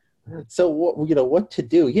 So what to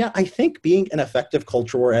do? Yeah, I think being an effective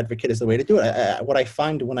culture war advocate is the way to do it. What I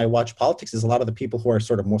find when I watch politics is a lot of the people who are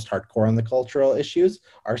sort of most hardcore on the cultural issues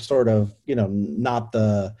are sort of, not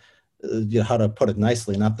the how to put it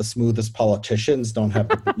nicely, not the smoothest politicians, don't have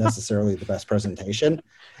necessarily the best presentation.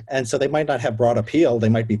 And so they might not have broad appeal. They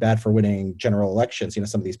might be bad for winning general elections.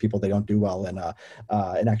 Some of these people, they don't do well in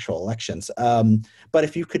actual elections. But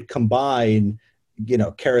if you could combine,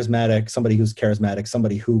 somebody who's charismatic,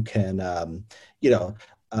 somebody who can,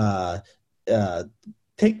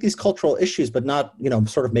 take these cultural issues, but not,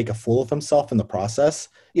 sort of make a fool of himself in the process.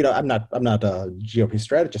 I'm not a GOP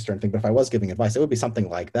strategist or anything, but if I was giving advice, it would be something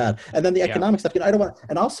like that. And then the economic stuff, I don't want,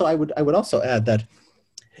 and also I would also add that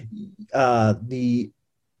there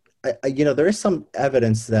is some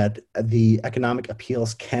evidence that the economic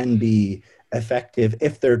appeals can be effective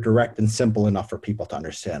if they're direct and simple enough for people to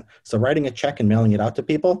understand. So writing a check and mailing it out to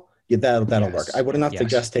people, that'll work. I would not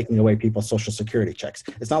suggest taking away people's social security checks.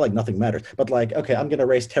 It's not like nothing matters, but like, okay, I'm going to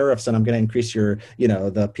raise tariffs and I'm going to increase your,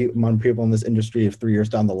 among people in this industry of 3 years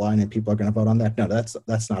down the line, and people are going to vote on that. No,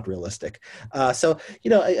 that's not realistic. I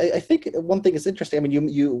think one thing is interesting. I mean,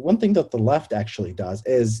 one thing that the left actually does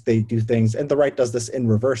is they do things, and the right does this in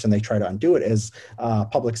reverse, and they try to undo it. Is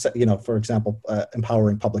for example,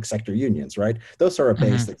 empowering public sector unions, right? Those are a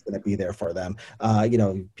base that's going to be there for them.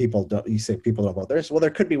 People don't vote. There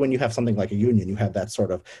could be when you have something like a union, you have that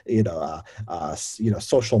sort of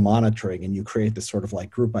social monitoring, and you create this sort of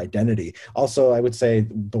like group identity. Also, I would say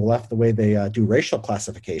the left, the way they do racial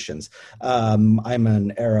classifications. I'm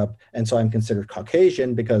an Arab, and so I'm considered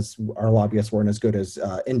Caucasian because our lobbyists weren't as good as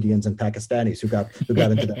Indians and Pakistanis who got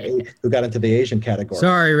into the Asian category.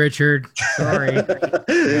 Sorry, Richard. Sorry.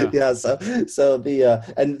 Yeah. So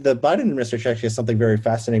the Biden administration actually has something very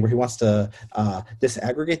fascinating where he wants to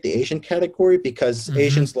disaggregate the Asian category because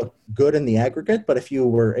Asians look good in the aggregate, but if you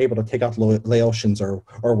were able to take out Laotians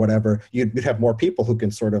or whatever, you'd have more people who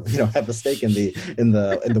can sort of have a stake in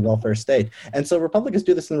the welfare state. And so Republicans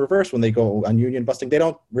do this in the reverse when they go on union busting. They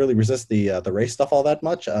don't really resist the race stuff all that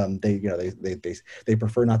much. They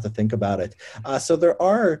prefer not to think about it. So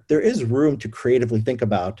there is room to creatively think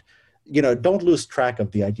about. Don't lose track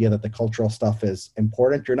of the idea that the cultural stuff is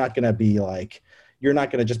important. You're not going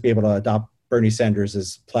to just be able to adopt Bernie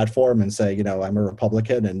Sanders' platform and say, I'm a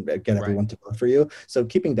Republican and get everyone to vote for you. So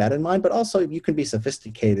keeping that in mind, but also you can be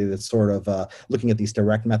sophisticated at sort of looking at these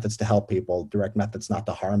direct methods to help people, direct methods not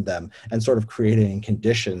to harm them, and sort of creating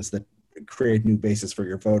conditions that create new bases for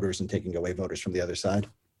your voters and taking away voters from the other side.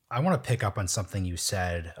 I want to pick up on something you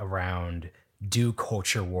said around do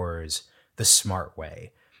culture wars the smart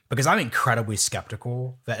way. Because I'm incredibly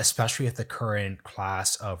skeptical that, especially with the current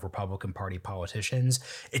class of Republican Party politicians,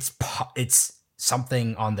 it's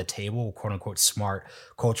something on the table, quote unquote, smart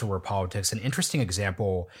culture war politics. An interesting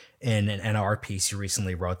example in an NR piece you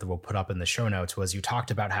recently wrote that we'll put up in the show notes was you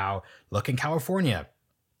talked about how, look, in California,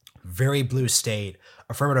 very blue state,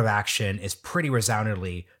 affirmative action is pretty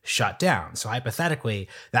resoundingly shut down. So hypothetically,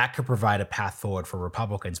 that could provide a path forward for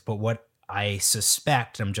Republicans. But what I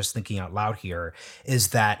suspect, I'm just thinking out loud here,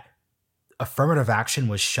 is that affirmative action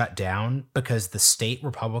was shut down because the state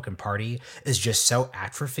Republican Party is just so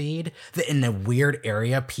atrophied that in a weird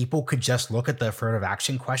area, people could just look at the affirmative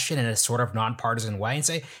action question in a sort of nonpartisan way and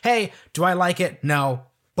say, hey, do I like it? No.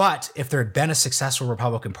 But if there had been a successful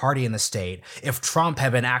Republican Party in the state, if Trump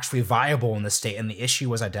had been actually viable in the state and the issue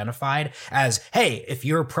was identified as, hey, if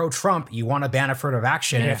you're pro-Trump, you want to ban affirmative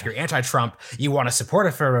action, and if you're anti-Trump, you want to support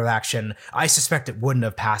affirmative action, I suspect it wouldn't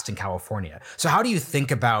have passed in California. So how do you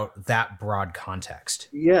think about that broad context?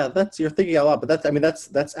 Yeah, you're thinking a lot, but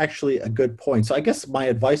that's actually a good point. So I guess my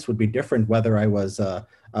advice would be different whether I was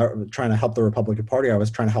trying to help the Republican Party, or I was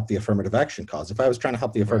trying to help the affirmative action cause. If I was trying to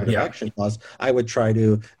help the affirmative action cause, I would try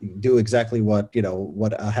to do exactly what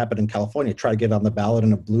happened in California, try to get on the ballot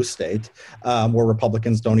in a blue state where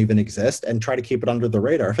Republicans don't even exist, and try to keep it under the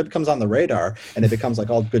radar. If it comes on the radar and it becomes like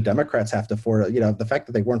all good Democrats have to the fact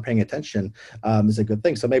that they weren't paying attention is a good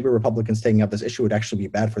thing. So maybe Republicans taking up this issue would actually be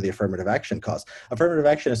bad for the affirmative action cause. Affirmative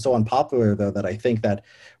action is so unpopular, though, that I think that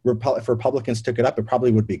if Republicans took it up, it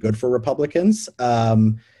probably would be good for Republicans.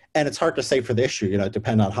 And it's hard to say for the issue,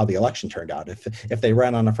 depending on how the election turned out. If they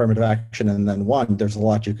ran on affirmative action and then won, there's a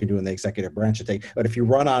lot you can do in the executive branch to take. But if you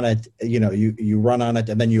run on it, you run on it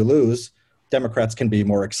and then you lose, Democrats can be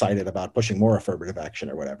more excited about pushing more affirmative action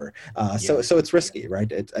or whatever. So it's risky,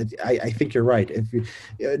 right? I think you're right.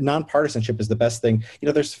 Nonpartisanship is the best thing.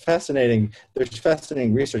 There's fascinating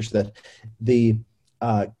research that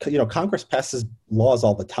Congress passes laws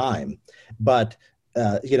all the time, but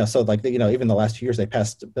even the last few years, they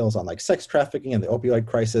passed bills on like sex trafficking and the opioid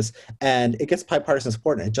crisis, and it gets bipartisan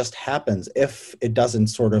support. And it just happens if it doesn't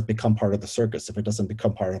sort of become part of the circus, if it doesn't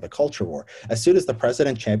become part of the culture war. As soon as the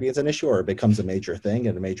president champions an issue or it becomes a major thing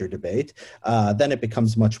and a major debate, then it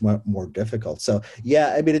becomes much more difficult. So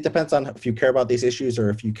it depends on if you care about these issues or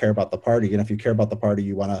if you care about the party. If you care about the party,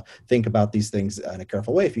 you want to think about these things in a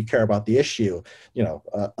careful way. If you care about the issue,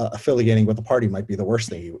 affiliating with the party might be the worst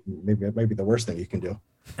thing. Maybe the worst thing you can do.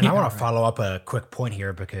 And I want to follow up a quick point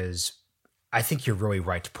here, because I think you're really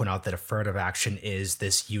right to point out that affirmative action is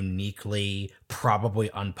this uniquely,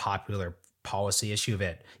 probably unpopular policy issue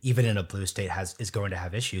that even in a blue state is going to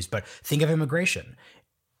have issues. But think of immigration.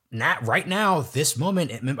 Right now, this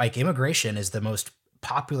moment, immigration is the most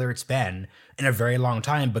popular it's been in a very long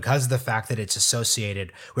time because of the fact that it's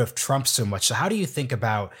associated with Trump so much. So how do you think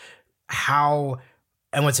about how...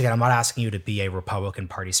 And once again, I'm not asking you to be a Republican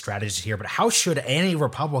Party strategist here, but how should any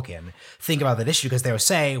Republican think about that issue? Because they will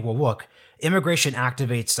say, well, look, immigration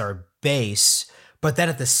activates our base, but then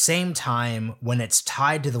at the same time, when it's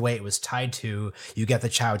tied to the way it was tied to, you get the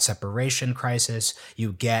child separation crisis,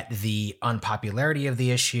 you get the unpopularity of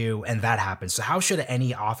the issue, and that happens. So how should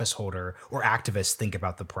any office holder or activist think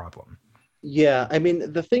about the problem? Yeah,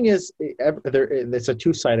 the thing is, it's a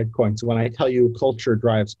two-sided coin. So when I tell you culture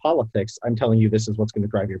drives politics, I'm telling you this is what's going to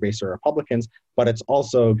drive your base of Republicans, but it's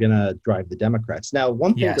also going to drive the Democrats. Now,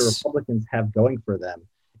 one thing the Republicans have going for them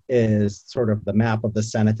is sort of the map of the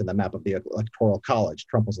Senate and the map of the Electoral College.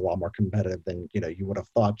 Trump was a lot more competitive than you would have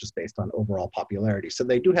thought just based on overall popularity. So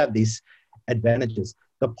they do have these advantages.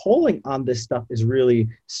 The polling on this stuff is really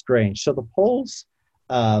strange. So the polls...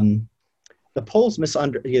 the polls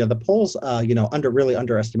really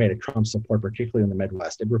underestimated Trump's support, particularly in the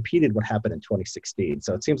Midwest. It repeated what happened in 2016.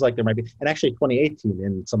 So it seems like there might be, and actually 2018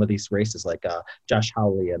 in some of these races like Josh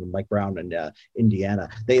Hawley and Mike Brown in Indiana,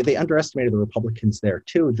 they underestimated the Republicans there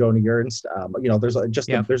too. Joni Ernst, there's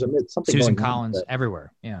something Susan going Collins on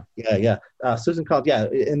everywhere. Yeah. Yeah. Susan Collins,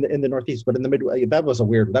 in the Northeast, but in the Midwest, that was the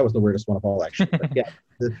weirdest one of all, actually. But yeah,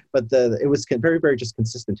 it was very, very just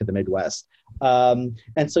consistent to the Midwest. And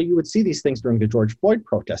so you would see these things during the George Floyd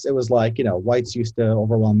protests. It was like, whites used to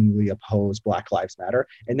overwhelmingly oppose Black Lives Matter,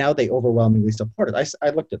 and now they overwhelmingly support it. I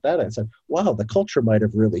looked at that and said, wow, the culture might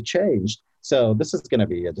have really changed. So this is going to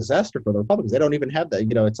be a disaster for the Republicans. They don't even have that.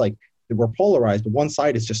 It's like we're polarized, but one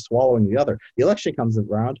side is just swallowing the other. The election comes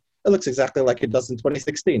around. It looks exactly like it does in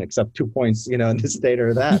 2016, except 2 points, in this state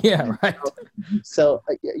or that. Yeah, right. So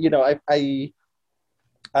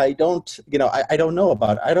I don't know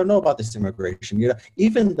about this immigration.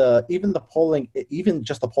 Even the polling, even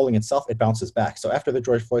just the polling itself, it bounces back. So after the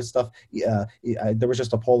George Floyd stuff, there was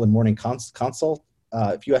just a poll in Morning Consult.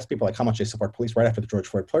 If you ask people like how much they support police right after the George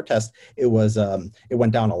Floyd protest, it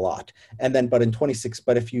went down a lot. And then, but in 26,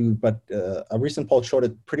 a recent poll showed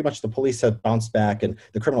it pretty much the police have bounced back and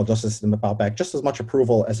the criminal justice system have bounced back just as much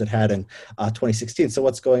approval as it had in 2016. So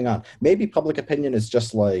what's going on? Maybe public opinion is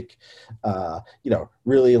just like,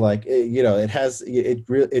 really like,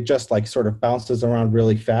 it just like sort of bounces around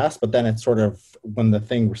really fast, but then it sort of, when the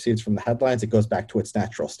thing recedes from the headlines, it goes back to its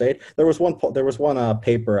natural state. There was one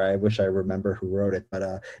paper, I wish I remember who wrote it,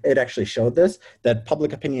 but it actually showed that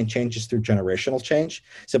public opinion changes through generational change.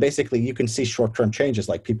 So basically you can see short-term changes,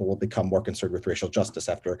 like people will become more concerned with racial justice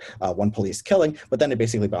after one police killing, but then it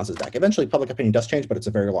basically bounces back. Eventually public opinion does change, but it's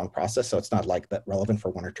a very long process, so it's not like that relevant for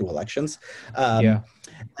 1 or 2 elections. And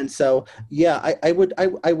so, I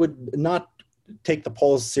would not take the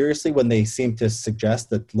polls seriously when they seem to suggest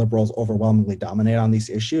that liberals overwhelmingly dominate on these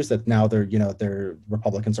issues, that now they're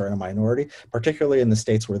Republicans are in a minority, particularly in the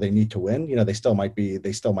states where they need to win. They still might be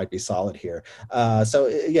solid here.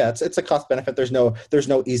 It's a cost benefit. There's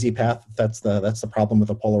no easy path. That's the problem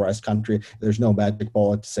with a polarized country. There's no magic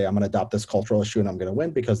bullet to say I'm going to adopt this cultural issue and I'm going to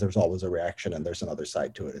win, because there's always a reaction and there's another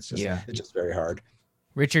side to it. It's just very hard.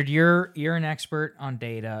 Richard, you're an expert on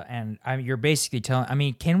data, and you're basically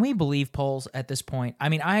telling. Can we believe polls at this point?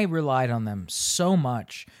 I relied on them so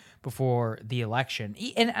much before the election,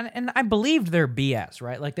 and I believed their BS,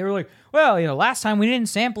 right? Like they were like, well, last time we didn't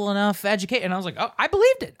sample enough educate, and I was like, oh, I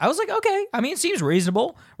believed it. I was like, okay, it seems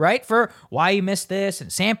reasonable, right? For why you missed this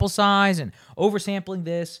and sample size and oversampling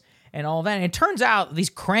this and all that. And it turns out these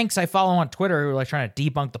cranks I follow on Twitter who are like trying to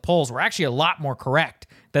debunk the polls were actually a lot more correct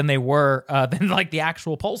than they were than like the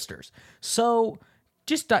actual pollsters. So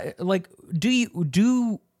just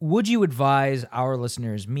would you advise our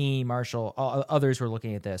listeners, me, Marshall, others who are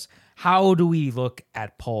looking at this, how do we look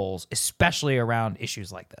at polls, especially around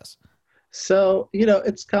issues like this? So,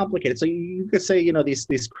 it's complicated. So you could say,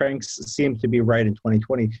 these cranks seem to be right in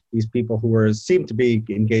 2020, these people who seem to be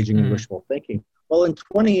engaging in wishful thinking. Well, in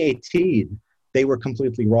 2018, they were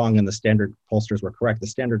completely wrong and the standard pollsters were correct. The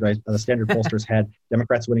standard pollsters had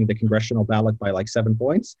Democrats winning the congressional ballot by like 7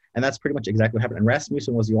 points. And that's pretty much exactly what happened. And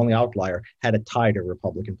Rasmussen was the only outlier, had a tie to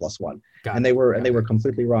Republican +1. And they were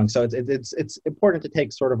completely wrong. So it's important to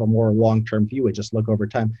take sort of a more long-term view and just look over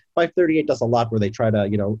time. 538 does a lot where they try to,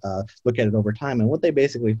 look at it over time. And what they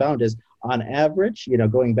basically found is, on average,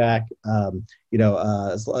 going back,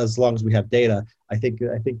 as long as we have data, I think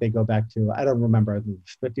they go back to, I don't remember, the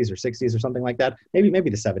 50s or 60s or something like that. Maybe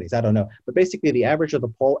the 70s. I don't know. But basically, the average of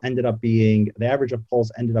polls ended up being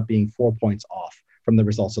 4 points off from the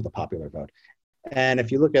results of the popular vote. And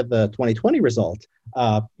if you look at the 2020 result,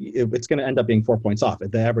 it's going to end up being 4 points off.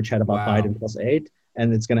 The average had about Biden +8.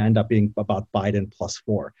 And it's going to end up being about Biden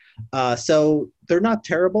 +4. So they're not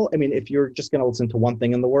terrible. if you're just going to listen to one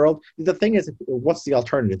thing in the world, the thing is, what's the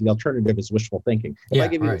alternative? The alternative is wishful thinking. If I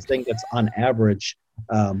give you this thing that's on average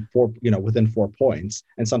within 4 points,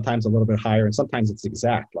 and sometimes a little bit higher, and sometimes it's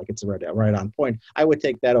exact, like it's right on point, I would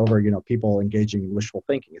take that over, people engaging in wishful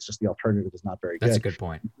thinking. It's just the alternative is not very good. That's a good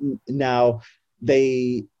point. Now,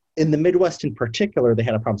 in the Midwest in particular, they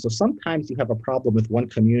had a problem. So sometimes you have a problem with one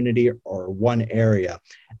community or one area.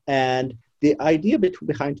 And the idea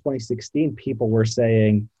behind 2016, people were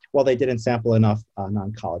saying, well, they didn't sample enough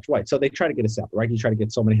non-college whites. So they try to get a sample, right? You try to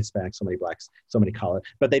get so many Hispanics, so many Blacks, so many college,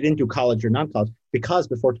 but they didn't do college or non-college because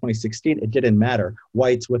before 2016, it didn't matter.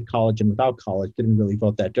 Whites with college and without college didn't really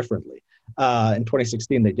vote that differently. In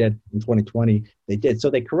 2016, they did. In 2020, they did. So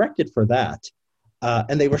they corrected for that.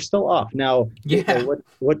 And they were still off. Now,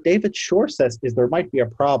 what David Shore says is there might be a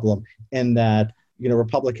problem in that,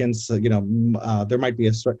 Republicans, there might be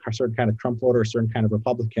a certain kind of Trump voter, a certain kind of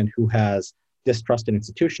Republican who has distrust in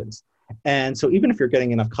institutions. And so even if you're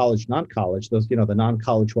getting enough college, non-college, those, the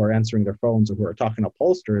non-college who are answering their phones or who are talking to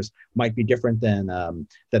pollsters might be different than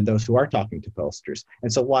those who are talking to pollsters.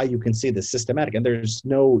 And so why you can see this systematic, and there's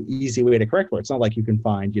no easy way to correct for it. It's not like you can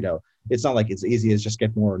find, it's not like it's easy as just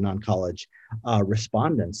get more non-college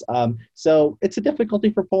respondents. So it's a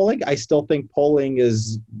difficulty for polling. I still think polling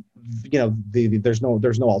is, there's no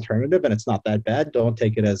alternative, and it's not that bad. Don't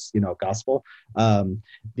take it as, gospel.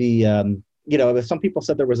 If some people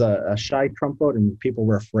said there was a shy Trump vote and people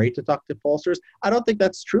were afraid to talk to pollsters, I don't think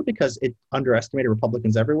that's true, because it underestimated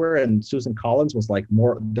Republicans everywhere. And Susan Collins was like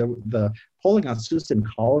the polling on Susan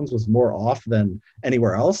Collins was more off than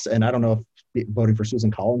anywhere else. And I don't know if voting for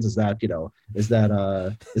Susan Collins is that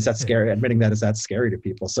scary? Admitting that, is that scary to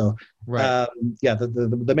people? So right.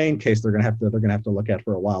 The main case they're gonna have to look at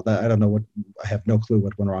for a while. I don't know I have no clue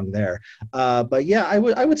what went wrong there. But yeah, I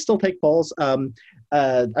would still take polls. I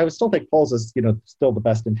would still take polls as still the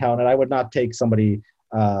best in town, and I would not take somebody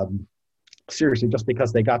seriously just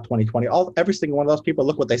because they got 2020. Every single one of those people,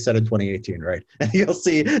 look what they said in 2018, right? And you'll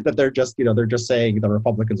see that they're just saying the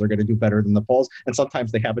Republicans are going to do better than the polls, and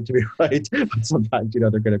sometimes they happen to be right, but sometimes they're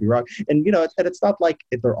going to be wrong. And and it's not like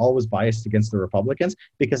they're always biased against the Republicans,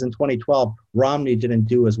 because in 2012 Romney didn't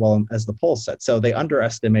do as well as the polls said, so they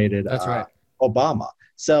underestimated Obama.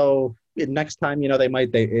 So next time, they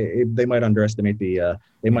might underestimate the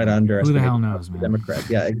who the hell knows, the man. Democrat.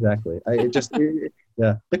 Yeah, exactly.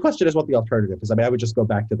 Yeah. The question is what the alternative is. I mean, I would just go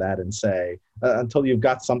back to that and say, until you've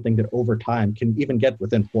got something that over time can even get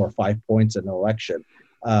within 4 or 5 points in an election,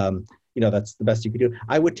 that's the best you could do.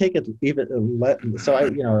 I would take it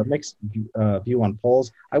a mixed view on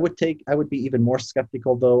polls. I would be even more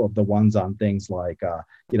skeptical though of the ones on things like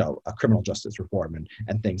criminal justice reform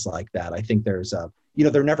and things like that. I think there's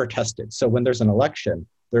they're never tested. So when there's an election,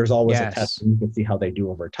 there's always a test, and you can see how they do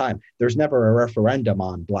over time. There's never a referendum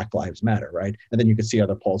on Black Lives Matter, right? And then you can see are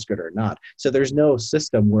the polls good or not. So there's no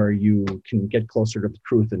system where you can get closer to the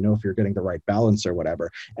truth and know if you're getting the right balance or whatever.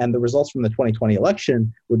 And the results from the 2020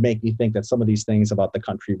 election would make me think that some of these things about the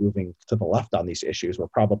country moving to the left on these issues were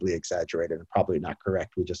probably exaggerated and probably not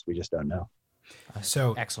correct. We just don't know.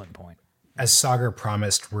 So excellent point. As Sagar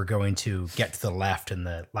promised, we're going to get to the left in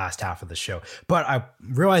the last half of the show. But I'm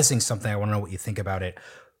realizing something. I want to know what you think about it.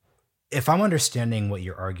 If I'm understanding what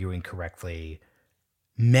you're arguing correctly,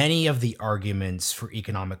 many of the arguments for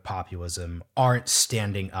economic populism aren't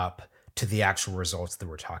standing up to the actual results that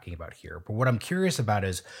we're talking about here. But what I'm curious about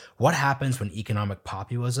is what happens when economic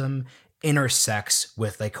populism intersects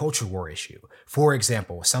with a culture war issue. For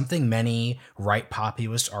example, something many right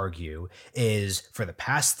populists argue is for the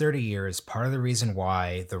past 30 years, part of the reason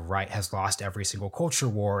why the right has lost every single culture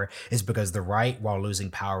war is because the right, while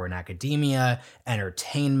losing power in academia,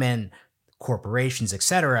 entertainment, corporations,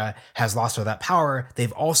 etc., has lost all that power.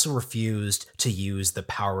 They've also refused to use the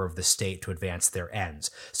power of the state to advance their ends.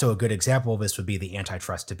 So a good example of this would be the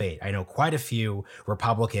antitrust debate. I know quite a few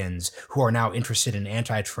Republicans who are now interested in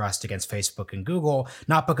antitrust against Facebook and Google,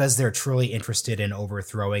 not because they're truly interested in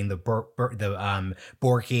overthrowing the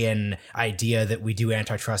Borkian idea that we do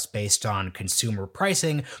antitrust based on consumer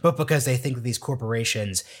pricing, but because they think that these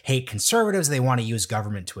corporations hate conservatives, they want to use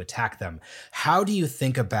government to attack them. How do you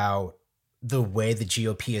think about the way the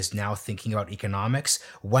GOP is now thinking about economics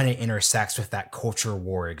when it intersects with that culture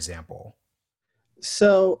war example?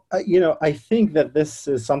 So, I think that this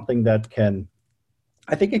is something that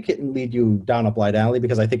I think it can lead you down a blind alley,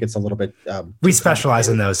 because I think it's a little bit... we specialize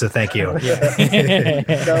in those, so thank you. So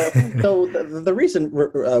the reason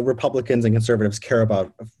Republicans and conservatives care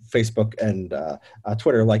about Facebook and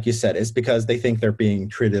Twitter, like you said, is because they think they're being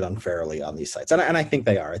treated unfairly on these sites. And I think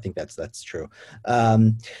they are. I think that's true.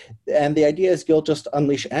 And the idea is you'll just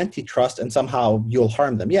unleash antitrust and somehow you'll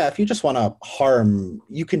harm them. Yeah, if you just want to harm,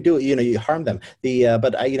 you can do it, you harm them.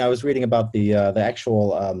 But I was reading about the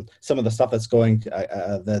actual, some of the stuff that's going,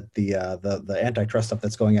 the antitrust stuff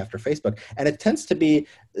that's going after Facebook. And it tends to be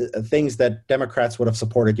things that Democrats would have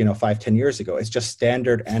supported, 5-10 years ago. It's just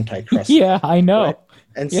standard antitrust. Yeah, I know. Right?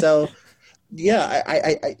 And so,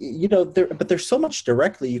 but there's so much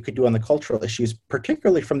directly you could do on the cultural issues,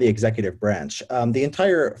 particularly from the executive branch. The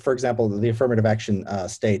entire, for example, the affirmative action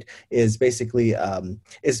state is basically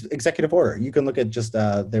is executive order. You can look at just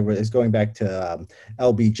is going back to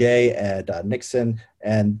LBJ and Nixon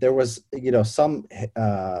and there was, some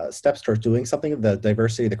steps towards doing something. The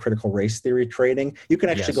diversity, the critical race theory training. You can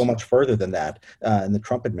actually go much further than that in the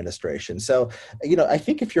Trump administration. So, I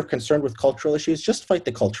think if you're concerned with cultural issues, just fight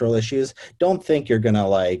the cultural issues. Don't think you're gonna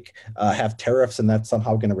have tariffs and that's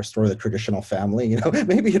somehow going to restore the traditional family.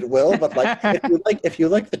 Maybe it will, but if you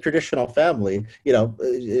like the traditional family,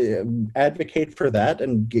 advocate for that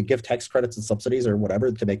and give tax credits and subsidies or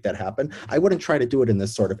whatever to make that happen. I wouldn't try to do it in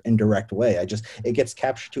this sort of indirect way. It gets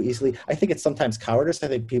captured too easily. I think it's sometimes cowardice. I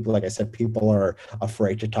think people, like I said, people are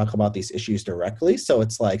afraid to talk about these issues directly. So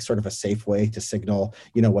it's like sort of a safe way to signal,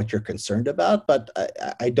 what you're concerned about. But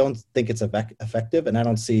I don't think it's effective, and I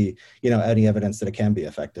don't see, any evidence that it can be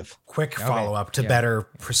effective. Quick follow-up to better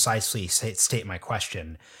precisely state my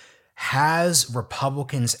question. Has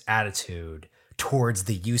Republicans' attitude towards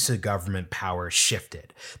the use of government power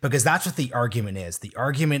shifted? Because that's what the argument is. The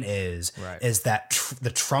argument is that the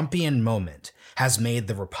Trumpian moment has made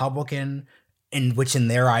the Republican, which in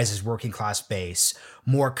their eyes is working class base,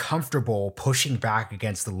 more comfortable pushing back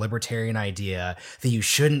against the libertarian idea that you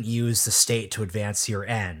shouldn't use the state to advance your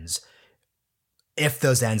ends if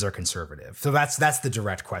those ends are conservative. So that's the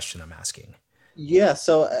direct question I'm asking. Yeah,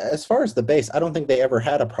 so as far as the base, I don't think they ever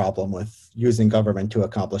had a problem with using government to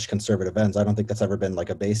accomplish conservative ends. I don't think that's ever been like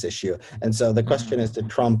a base issue. And so the question is, did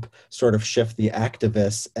Trump sort of shift the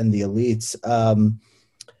activists and the elites?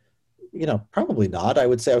 Probably not. I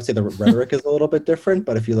would say the rhetoric is a little bit different,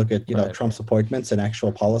 but if you look at, Trump's appointments and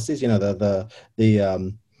actual policies,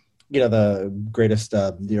 the greatest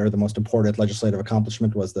or the most important legislative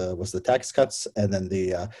accomplishment was the tax cuts, and then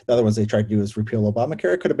the other ones they tried to do is repeal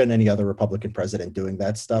Obamacare. It could have been any other Republican president doing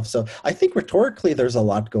that stuff. So I think rhetorically there's a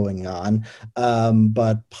lot going on,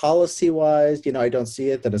 but policy-wise, I don't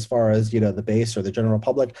see it. That as far as the base or the general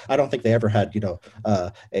public, I don't think they ever had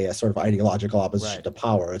a sort of ideological opposition to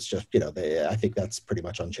power. It's just I think that's pretty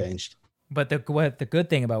much unchanged. But the good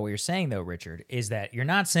thing about what you're saying, though, Richard, is that you're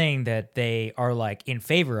not saying that they are in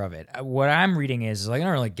favor of it. What I'm reading is I don't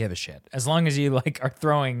really give a shit as long as you are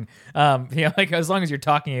throwing, as long as you're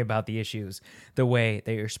talking about the issues the way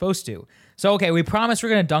that you're supposed to. So, okay, we promise we're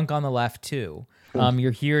going to dunk on the left too.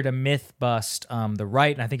 You're here to myth bust the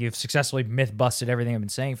right, and I think you've successfully myth busted everything I've been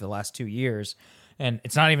saying for the last 2 years. And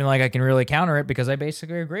it's not even like I can really counter it because I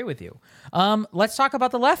basically agree with you. Let's talk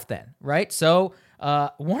about the left then, right? So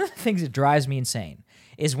one of the things that drives me insane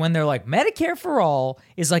is when they're like, Medicare for all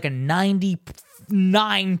is like a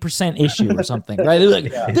 99% issue or something, right?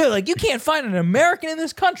 They're like, you can't find an American in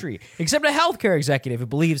this country except a healthcare executive who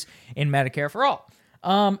believes in Medicare for all.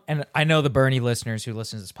 And I know the Bernie listeners who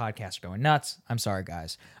listen to this podcast are going nuts. I'm sorry,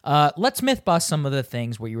 guys. Let's myth bust some of the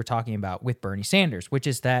things what you were talking about with Bernie Sanders, which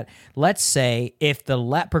is that let's say if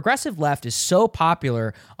the progressive left is so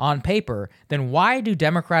popular on paper, then why do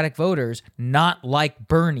Democratic voters not like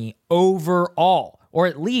Bernie overall? Or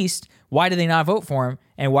at least, why do they not vote for him?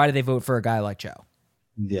 And why do they vote for a guy like Joe?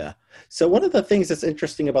 Yeah. So one of the things that's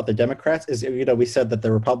interesting about the Democrats is, we said that the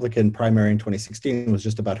Republican primary in 2016 was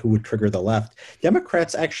just about who would trigger the left.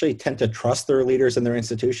 Democrats actually tend to trust their leaders and their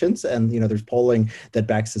institutions. And, there's polling that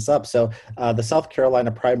backs this up. So the South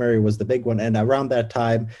Carolina primary was the big one. And around that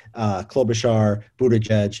time, Klobuchar,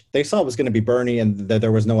 Buttigieg, they saw it was going to be Bernie and that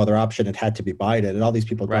there was no other option. It had to be Biden. And all these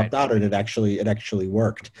people dropped out and it actually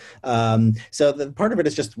worked. So the part of it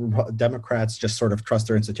is just Democrats just sort of trust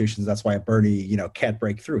their institutions. That's why Bernie, can't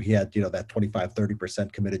break through. He had, that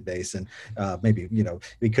 25-30% committed base, and maybe,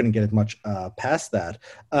 we couldn't get it much past that.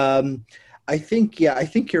 I think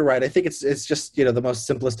you're right. I think it's just, the most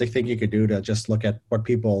simplistic thing you could do to just look at what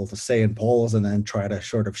people say in polls and then try to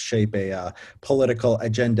sort of shape a political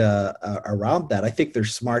agenda around that. I think they're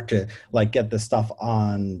smart to get this stuff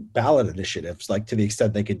on ballot initiatives, to the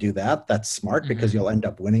extent they could do that. That's smart because you'll end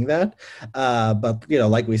up winning that. But,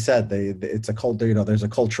 like we said, it's a cult, there's a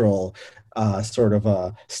cultural sort of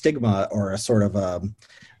a stigma or a sort of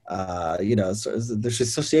there's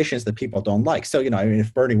associations that people don't like. So,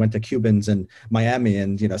 if Bernie went to Cubans in Miami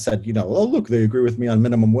and, said, oh, look, they agree with me on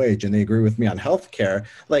minimum wage and they agree with me on health care.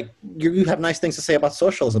 You have nice things to say about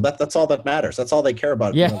socialism. That's all that matters. That's all they care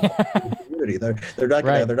about. Yeah. They're not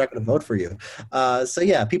going to vote for you. So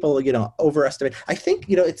yeah, people overestimate. I think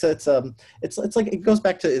it's like it goes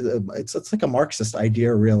back to it's like a Marxist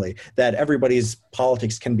idea really, that everybody's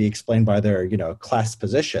politics can be explained by their class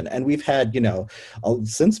position. And we've had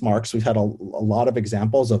since Marx we've had a lot of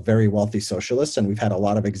examples of very wealthy socialists, and we've had a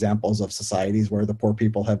lot of examples of societies where the poor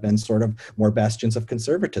people have been sort of more bastions of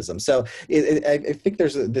conservatism. So I think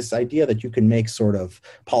there's this idea that you can make sort of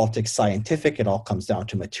politics scientific. It all comes down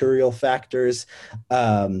to material factors.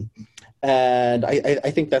 And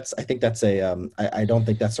I think that's I don't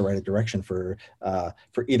think that's the right direction for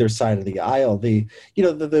either side of the aisle.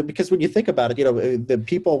 Because when you think about it, the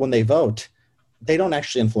people when they vote, they don't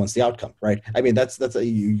actually influence the outcome, right? I mean,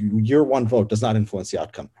 your one vote does not influence the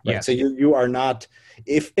outcome, right? Yes. So you are not.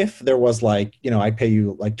 If there was like, I pay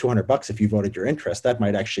you like $200 if you voted your interest, that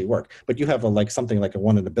might actually work. But you have something like a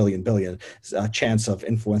 1 in a billion chance of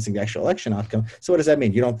influencing the actual election outcome. So what does that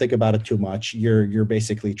mean? You don't think about it too much. You're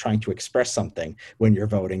basically trying to express something when you're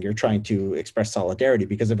voting. You're trying to express solidarity,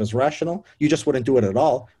 because if it's rational, you just wouldn't do it at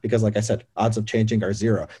all, because like I said, odds of changing are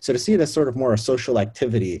zero. So to see it as sort of more a social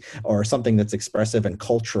activity or something that's expressive and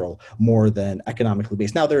cultural more than economically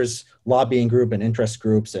based. Now there's lobbying group and interest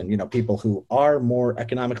groups and people who are more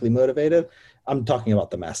economically motivated. I'm talking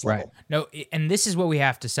about the mass level. Right. No, and this is what we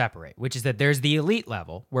have to separate, which is that there's the elite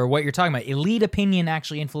level where what you're talking about, elite opinion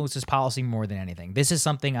actually influences policy more than anything. This is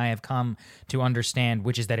something I have come to understand,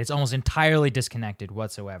 which is that it's almost entirely disconnected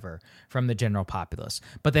whatsoever from the general populace.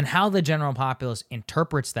 But then how the general populace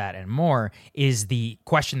interprets that and more is the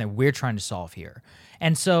question that we're trying to solve here.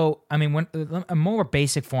 And so, I mean, a more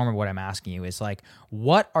basic form of what I'm asking you is like,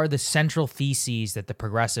 what are the central theses that the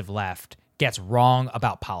progressive left gets wrong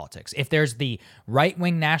about politics? If there's the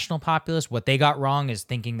right-wing national populace, what they got wrong is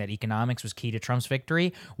thinking that economics was key to Trump's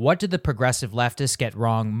victory. What did the progressive leftists get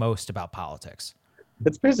wrong most about politics?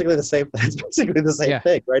 It's basically the same. It's basically the same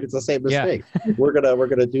thing, right? It's the same mistake. Yeah. We're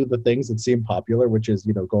gonna do the things that seem popular, which is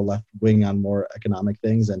go left wing on more economic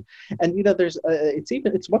things, and there's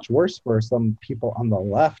it's much worse for some people on the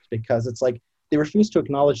left, because it's like they refuse to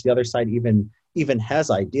acknowledge the other side even has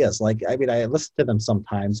ideas. Like, I mean, I listen to them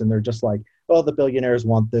sometimes, and they're just like, "Oh, the billionaires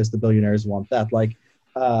want this, the billionaires want that." Like,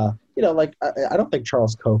 I don't think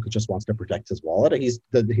Charles Koch just wants to protect his wallet. He's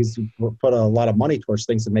put a lot of money towards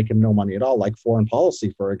things that make him no money at all, like foreign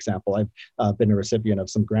policy, for example. I've been a recipient of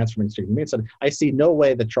some grants from Institute of Me, and said, I see no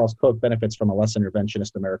way that Charles Koch benefits from a less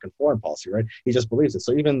interventionist American foreign policy, right? He just believes it.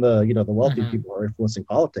 So even the wealthy people who are influencing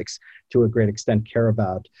politics to a great extent care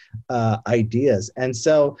about ideas. And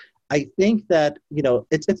so I think that,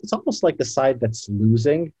 it's almost like the side that's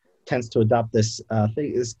losing tends to adopt this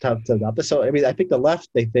thing, is tough to adopt this. So, I mean, I think the left,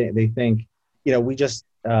 they think, we just,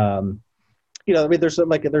 I mean, there's the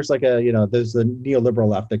neoliberal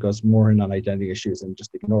left that goes more in on identity issues and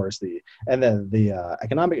just ignores the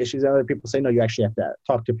economic issues. And other people say, no, you actually have to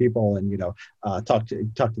talk to people and, talk to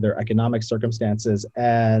their economic circumstances.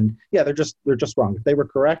 And yeah, they're just wrong. If they were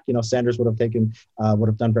correct, Sanders would have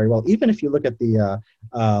done very well. Even if you look at the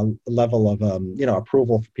level of,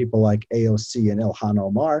 approval for people like AOC and Ilhan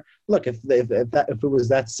Omar, look, if it was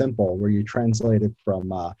that simple, where you translated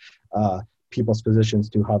from, people's positions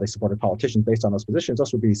to how they supported politicians based on those positions,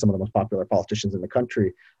 those would be some of the most popular politicians in the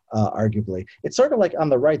country, arguably. It's sort of like on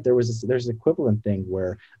the right, there's an equivalent thing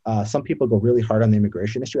where some people go really hard on the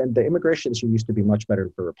immigration issue, and the immigration issue used to be much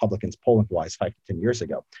better for Republicans polling-wise 5 to 10 years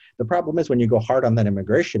ago. The problem is when you go hard on that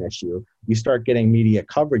immigration issue, you start getting media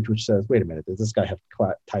coverage which says, wait a minute, does this guy have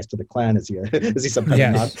ties to the Klan? Is he some kind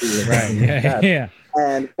of Nazi? Right. Yeah.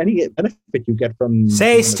 And any benefit you get from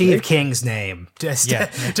say Steve King's name, just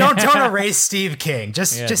don't erase Steve King.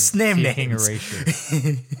 Just name Steve names.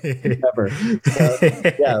 Never.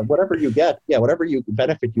 Whatever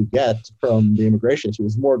benefit you get from the immigration issue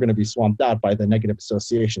is more going to be swamped out by the negative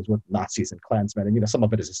associations with Nazis and Klansmen. And some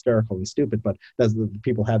of it is hysterical and stupid, but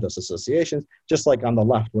people have those associations. Just like on the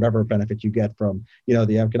left, whatever benefit you get from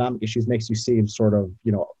the economic issues makes you seem sort of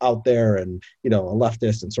out there and a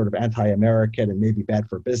leftist and sort of anti-American and maybe bad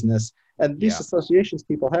for business. And these associations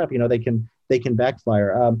people have, they can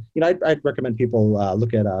backfire. I'd recommend people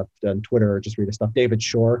look at on Twitter or just read his stuff. David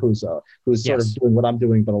Shore, who's sort of doing what I'm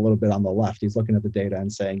doing, but a little bit on the left. He's looking at the data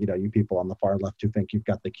and saying, you people on the far left who think you've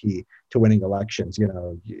got the key to winning elections,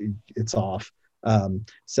 it's off.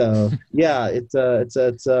 It's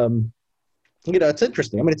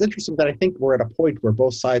interesting. I mean, it's interesting that I think we're at a point where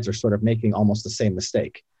both sides are sort of making almost the same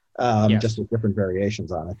mistake. Just with different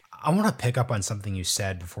variations on it. I want to pick up on something you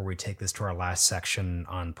said before we take this to our last section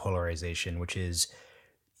on polarization, which is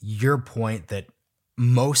your point that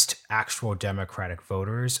most actual Democratic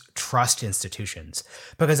voters trust institutions,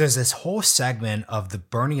 because there's this whole segment of the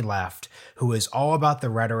Bernie left who is all about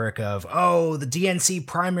the rhetoric of, oh, the DNC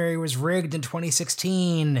primary was rigged in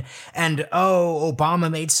 2016, and oh,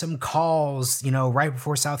 Obama made some calls, right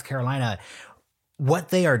before South Carolina. What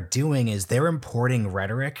they are doing is they're importing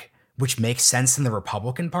rhetoric which makes sense in the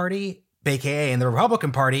Republican Party, aka in the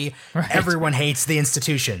Republican Party, everyone hates the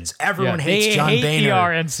institutions. Everyone hates John Boehner. The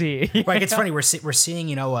RNC. Like, it's funny, we're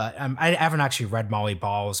seeing, I haven't actually read Molly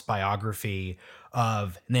Ball's biography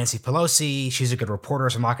of Nancy Pelosi. She's a good reporter,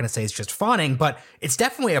 so I'm not going to say it's just fawning, but it's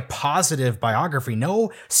definitely a positive biography.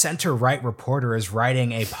 No center-right reporter is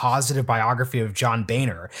writing a positive biography of John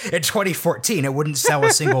Boehner in 2014. It wouldn't sell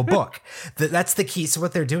a single book. That's the key. So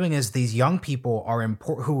what they're doing is these young people are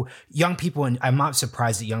important. And I'm not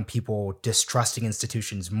surprised that young people distrusting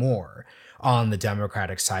institutions more on the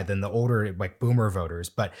Democratic side than the older, like boomer voters,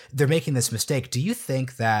 but they're making this mistake. Do you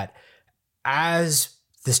think that as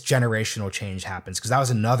this generational change happens, because that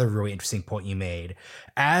was another really interesting point you made,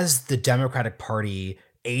 as the Democratic Party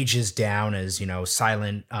ages down as,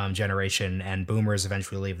 silent generation and boomers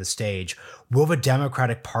eventually leave the stage, will the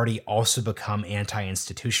Democratic Party also become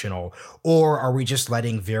anti-institutional? Or are we just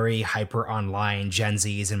letting very hyper online Gen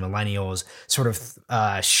Zs and millennials sort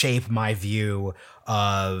of shape my view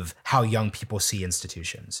of how young people see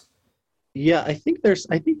institutions? Yeah, I think there's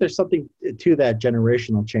something to that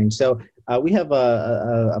generational change. So we have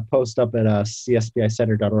a post up at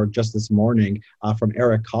csbicenter.org just this morning from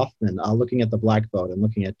Eric Kaufman looking at the Black vote and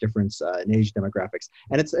looking at difference in age demographics.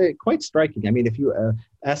 And it's quite striking. I mean, if you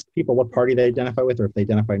ask people what party they identify with or if they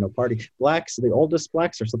identify no party, Blacks, the oldest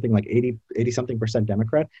Blacks are something like 80-something%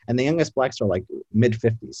 Democrat, and the youngest Blacks are like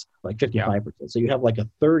mid-50s, like 55%. So you have like a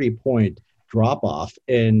 30-point drop off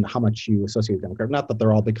in how much you associate with Democrat. Not that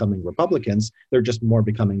they're all becoming Republicans; they're just more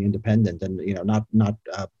becoming independent and not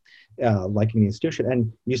liking the institution.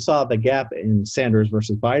 And you saw the gap in Sanders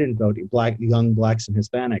versus Biden vote. Young Blacks and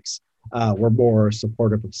Hispanics were more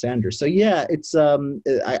supportive of Sanders. So yeah, it's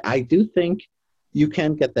I do think you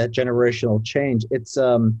can get that generational change. It's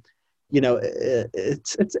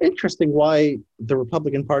it's interesting why the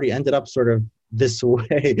Republican Party ended up sort of this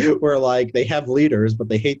way, where like they have leaders, but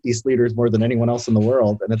they hate these leaders more than anyone else in the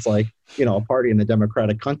world. And it's like, a party in a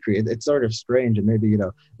democratic country. It's sort of strange. And maybe,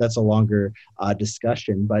 that's a longer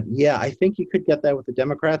discussion. But yeah, I think you could get that with the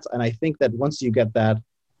Democrats. And I think that once you get that,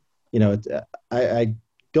 I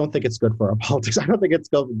don't think it's good for our politics. I don't think it's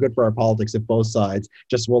good for our politics if both sides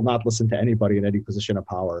just will not listen to anybody in any position of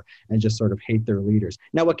power and just sort of hate their leaders.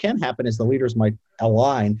 Now, what can happen is the leaders might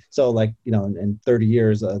align. So like, in 30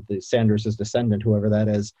 years, the Sanders' descendant, whoever that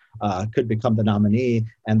is, could become the nominee,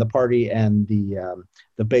 and the party and the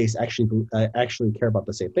base actually care about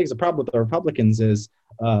the same things. The problem with the Republicans is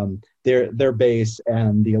their base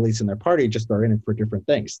and the elites in their party just are in it for different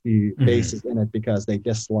things. The base is in it because they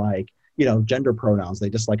dislike gender pronouns. They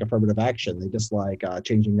dislike affirmative action. They dislike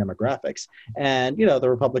changing demographics. And, the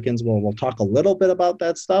Republicans will talk a little bit about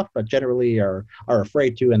that stuff, but generally are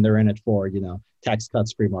afraid to, and they're in it for, tax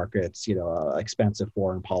cuts, free markets, expansive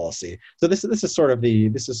foreign policy. So this is sort of the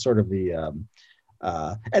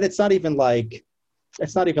and it's not even like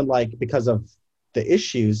because of the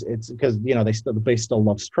issues, it's because, the base still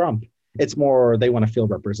loves Trump. It's more they want to feel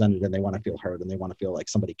represented and they want to feel heard and they want to feel like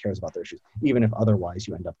somebody cares about their issues, even if otherwise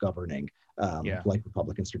you end up governing like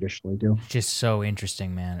Republicans traditionally do. Just so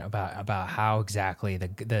interesting, man, about how exactly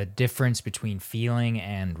the difference between feeling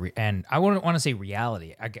and I wouldn't want to say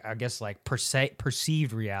reality. I guess like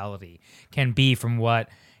perceived reality can be from what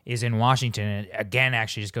is in Washington. And again,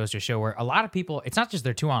 actually just goes to show where a lot of people, it's not just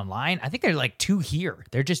they're too online. I think they're like too here.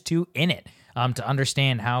 They're just too in it to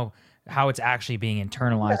understand how it's actually being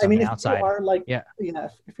internalized on the outside. You are like,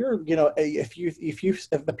 if you're,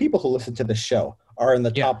 if the people who listen to this show are in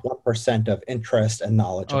the top 1% of interest and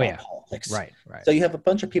knowledge about politics. Right. So you have a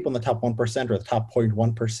bunch of people in the top 1% or the top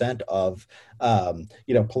 0.1% of,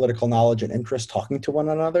 political knowledge and interest talking to one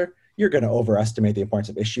another. You're going to overestimate the importance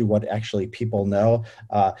of issue, what actually people know.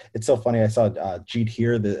 It's so funny. I saw Jeet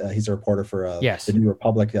here. He's a reporter for the New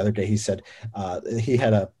Republic the other day. He said he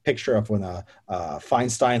had a picture of when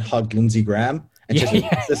Feinstein hugged Lindsey Graham. And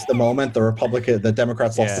is this the moment the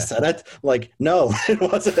Democrats lost the Senate? Like, no, it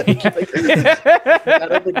wasn't. I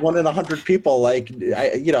don't think 1 in 100 people,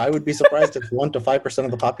 I would be surprised if 1 to 5%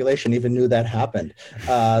 of the population even knew that happened.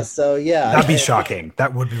 That'd be shocking.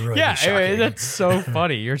 That would be really shocking. That's so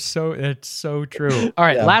funny. It's so true. All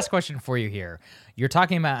right, last question for you here. You're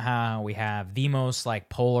talking about how we have the most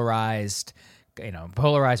polarized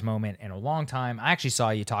moment in a long time. I actually saw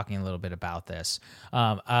you talking a little bit about this,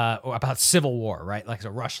 about civil war, right? Like, so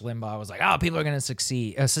Rush Limbaugh was like, people are going to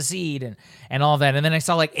secede and all that. And then I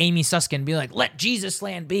saw Amy Susskind be like, let Jesus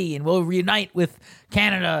land be and we'll reunite with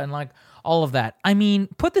Canada and all of that. I mean,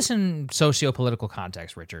 put this in socio-political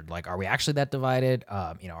context, Richard. Are we actually that divided?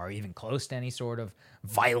 Are we even close to any sort of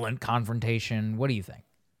violent confrontation? What do you think?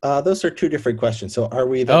 Those are two different questions. So are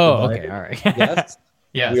we that divided? Okay, all right. Yes.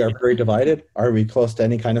 Yeah, we are very divided. Are we close to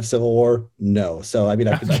any kind of civil war? No. So, I mean,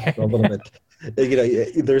 I could go a little bit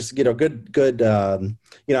There's good. I'm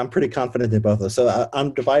pretty confident in both of those. So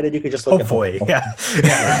I'm divided. You could just look Hopefully, at yeah.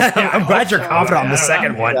 I'm glad you're confident on the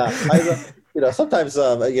second one. Sometimes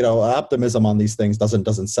optimism on these things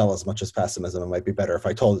doesn't sell as much as pessimism. It might be better if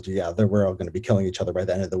I told you, we're all going to be killing each other by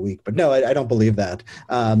the end of the week. But no, I don't believe that.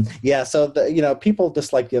 So people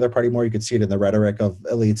dislike the other party more. You could see it in the rhetoric of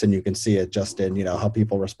elites, and you can see it just in how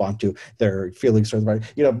people respond to their feelings for the party.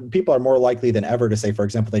 People are more likely than ever to say, for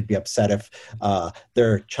example, they'd be upset if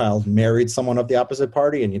their child married someone of the opposite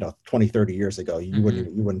party. And 20, 30 years ago, you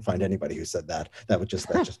wouldn't find anybody who said that. That just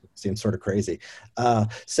seems sort of crazy.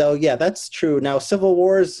 That's true. Now, civil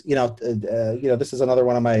wars, this is another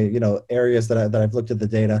one of my, areas that I've looked at the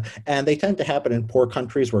data, and they tend to happen in poor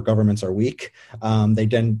countries where governments are weak. They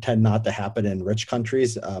tend not to happen in rich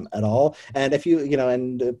countries at all. And if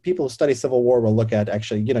and people who study civil war will look at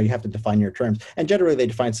actually, you have to define your terms. And generally, they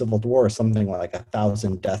define civil war as something like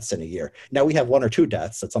 1,000 deaths in a year. Now, we have 1 or 2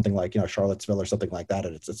 deaths. It's something like, Charlottesville or something like that,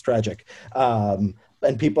 and it's tragic.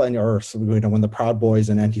 And people, when the Proud Boys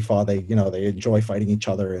and Antifa, they enjoy fighting each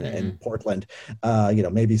other in Portland.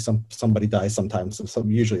 Maybe somebody dies sometimes.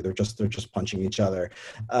 Usually they're just punching each other.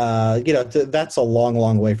 That's a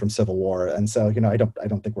long way from civil war, and so I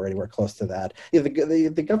don't think we're anywhere close to that.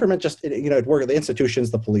 The government just it works. The institutions,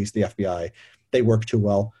 the police, the FBI, they work too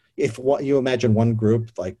well. If you imagine one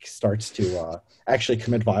group starts to actually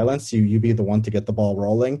commit violence, you be the one to get the ball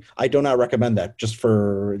rolling. I do not recommend that,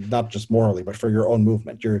 not just morally, but for your own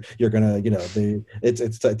movement. You're gonna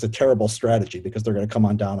it's a terrible strategy because they're gonna come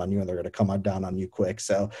on down on you, and they're gonna come on down on you quick.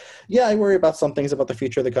 So I worry about some things about the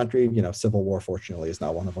future of the country. Civil war, fortunately, is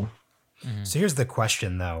not one of them. Mm-hmm. So here's the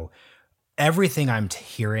question, though. Everything I'm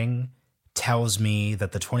hearing tells me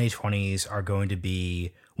that the 2020s are going to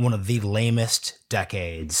be one of the lamest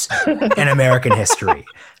decades in American history.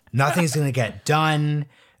 Nothing's going to get done.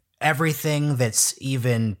 Everything that's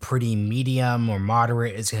even pretty medium or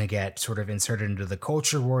moderate is going to get sort of inserted into the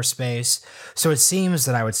culture war space. So it seems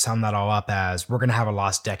that I would sum that all up as we're going to have a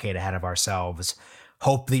lost decade ahead of ourselves.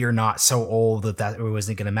 Hope that you're not so old that it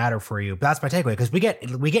wasn't going to matter for you. But that's my takeaway, because we get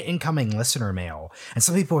incoming listener mail, and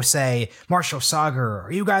some people say, Marshall Sagar,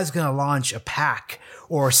 are you guys going to launch a PAC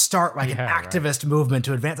or start an activist movement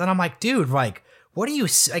to advance? And I'm like, dude, what do you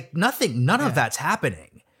nothing? None of that's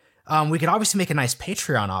happening. We could obviously make a nice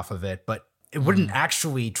Patreon off of it, but it wouldn't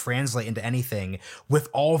actually translate into anything with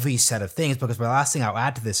all these set of things. Because my last thing I'll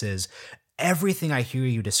add to this is, everything I hear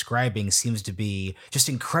you describing seems to be just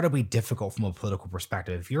incredibly difficult from a political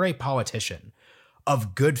perspective. If you're a politician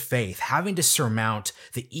of good faith, having to surmount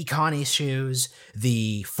the econ issues,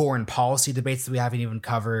 the foreign policy debates that we haven't even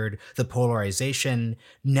covered, the polarization,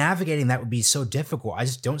 navigating that would be so difficult. I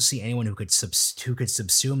just don't see anyone who could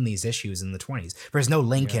subsume these issues in the 20s. There's no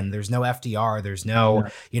Lincoln, there's no FDR, there's no,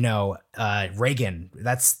 Reagan.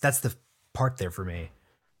 That's the part there for me.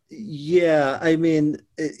 Yeah, I mean,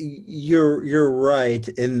 you're right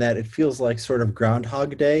in that it feels like sort of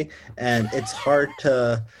Groundhog Day, and it's hard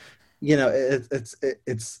to,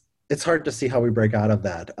 it's hard to see how we break out of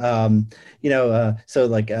that.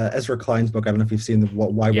 Ezra Klein's book, I don't know if you've seen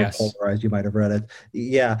Why We're Polarized, you might have read it.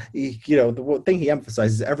 Yeah, the thing he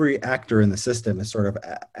emphasizes, every actor in the system is sort of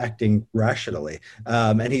acting rationally.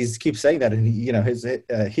 And he keeps saying that, and he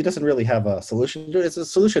doesn't really have a solution to it. A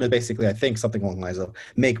solution is basically, I think, something along the lines of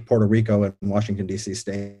make Puerto Rico and Washington, D.C.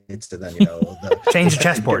 states, and then, change the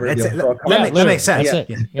chessboard. That makes sense.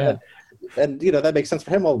 Yeah. And that makes sense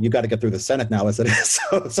for him. Well, you got to get through the Senate now as it is.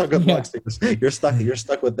 So good luck. You're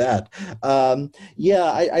stuck with that. I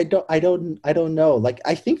don't know.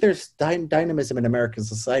 I think there's dynamism in American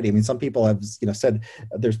society. I mean, some people have said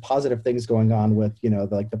there's positive things going on with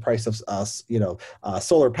the price of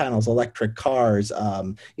solar panels, electric cars,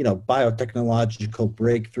 biotechnological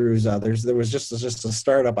breakthroughs. There was just a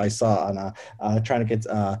startup I saw on trying to get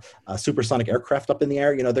supersonic aircraft up in the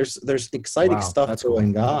air. There's exciting stuff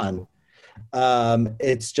going on.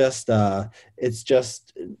 It's just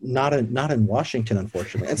not in Washington,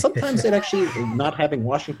 unfortunately. And sometimes it actually, not having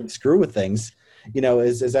Washington screw with things,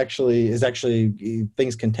 is actually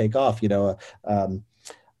things can take off.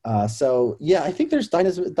 I think there's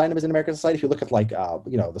dynamism in American society. If you look at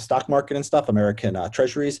the stock market and stuff, American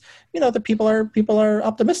treasuries, the people are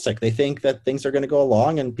optimistic. They think that things are going to go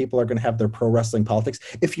along and people are going to have their pro wrestling politics.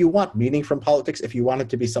 If you want meaning from politics, if you want it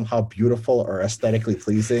to be somehow beautiful or aesthetically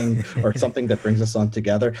pleasing or something that brings us on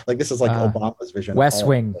together, this is Obama's vision. West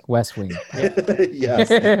Wing. Yes,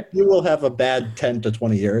 you will have a bad 10 to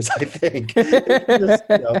 20 years, I think.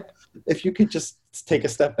 If you could just take a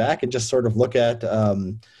step back and just sort of look at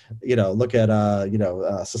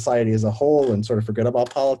society as a whole and sort of forget about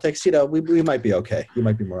politics, we might be okay. You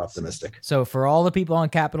might be more optimistic. So for all the people on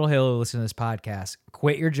Capitol Hill who listen to this podcast,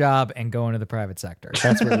 quit your job and go into the private sector.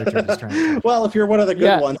 That's what Richard is trying to do. Well, if you're one of the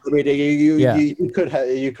good ones, I mean,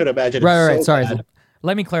 you could imagine. Right. Sorry.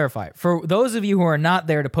 Let me clarify. For those of you who are not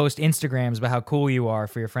there to post Instagrams about how cool you are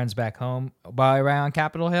for your friends back home by around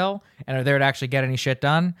Capitol Hill and are there to actually get any shit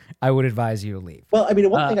done, I would advise you to leave. Well, I mean,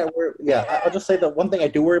 one thing I'll just say that one thing I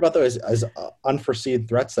do worry about though is unforeseen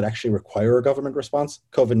threats that actually require a government response.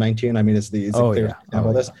 COVID-19, I mean, is a clear example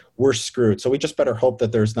of this. We're screwed. So we just better hope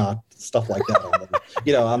that there's not stuff like that on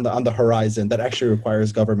the horizon that actually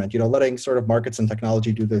requires government. Letting sort of markets and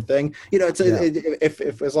technology do their thing.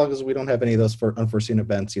 If as long as we don't have any of those for unforeseen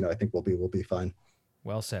events, I think we'll be fine.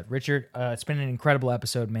 Well said, Richard. It's been an incredible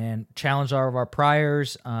episode, man. Challenged all of our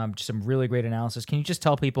priors. Just some really great analysis. Can you just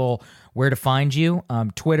tell people where to find you?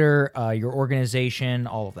 Twitter, your organization,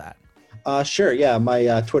 all of that. Sure. Yeah.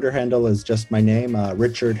 My Twitter handle is just my name,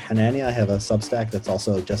 Richard Hanania. I have a Substack that's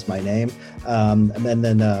also just my name. And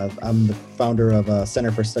then I'm the founder of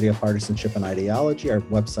Center for Study of Partisanship and Ideology. Our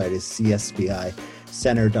website is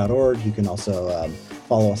cspicenter.org. You can also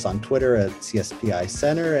follow us on Twitter at CSPI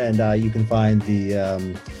Center, and you can find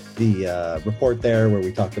the report there where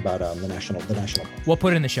we talked about the national. We'll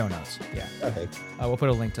put it in the show notes. Yeah. Okay. We'll put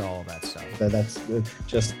a link to all of that stuff. That's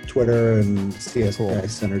just Twitter and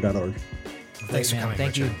cspicenter.org. Thanks for coming.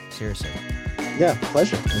 Thank Richard. you. Seriously. Yeah,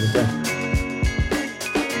 pleasure. It was great.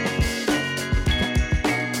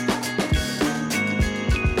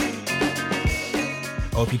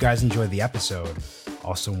 Hope you guys enjoyed the episode.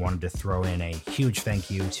 Also wanted to throw in a huge thank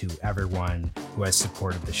you to everyone who has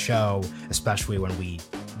supported the show, especially when we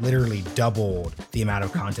literally doubled the amount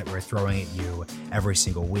of content we're throwing at you every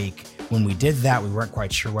single week. When we did that, we weren't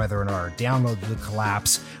quite sure whether or not our download would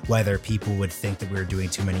collapse, whether people would think that we were doing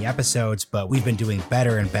too many episodes, but we've been doing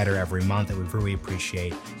better and better every month, and we really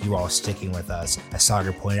appreciate you all sticking with us. As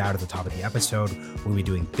Sagar pointed out at the top of the episode, we'll be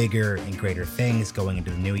doing bigger and greater things going into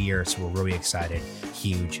the new year, so we're really excited.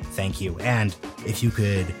 Huge thank you. And if you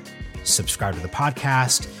could subscribe to the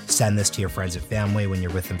podcast, send this to your friends and family when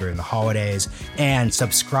you're with them during the holidays, and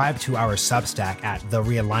subscribe to our Substack at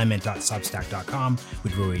therealignment.substack.com.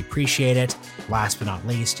 We'd really appreciate it. Last but not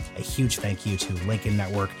least, a huge thank you to Lincoln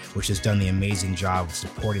Network, which has done the amazing job of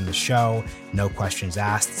supporting the show. No questions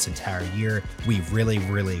asked this entire year. We really,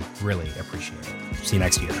 really, really appreciate it. See you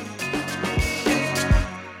next year.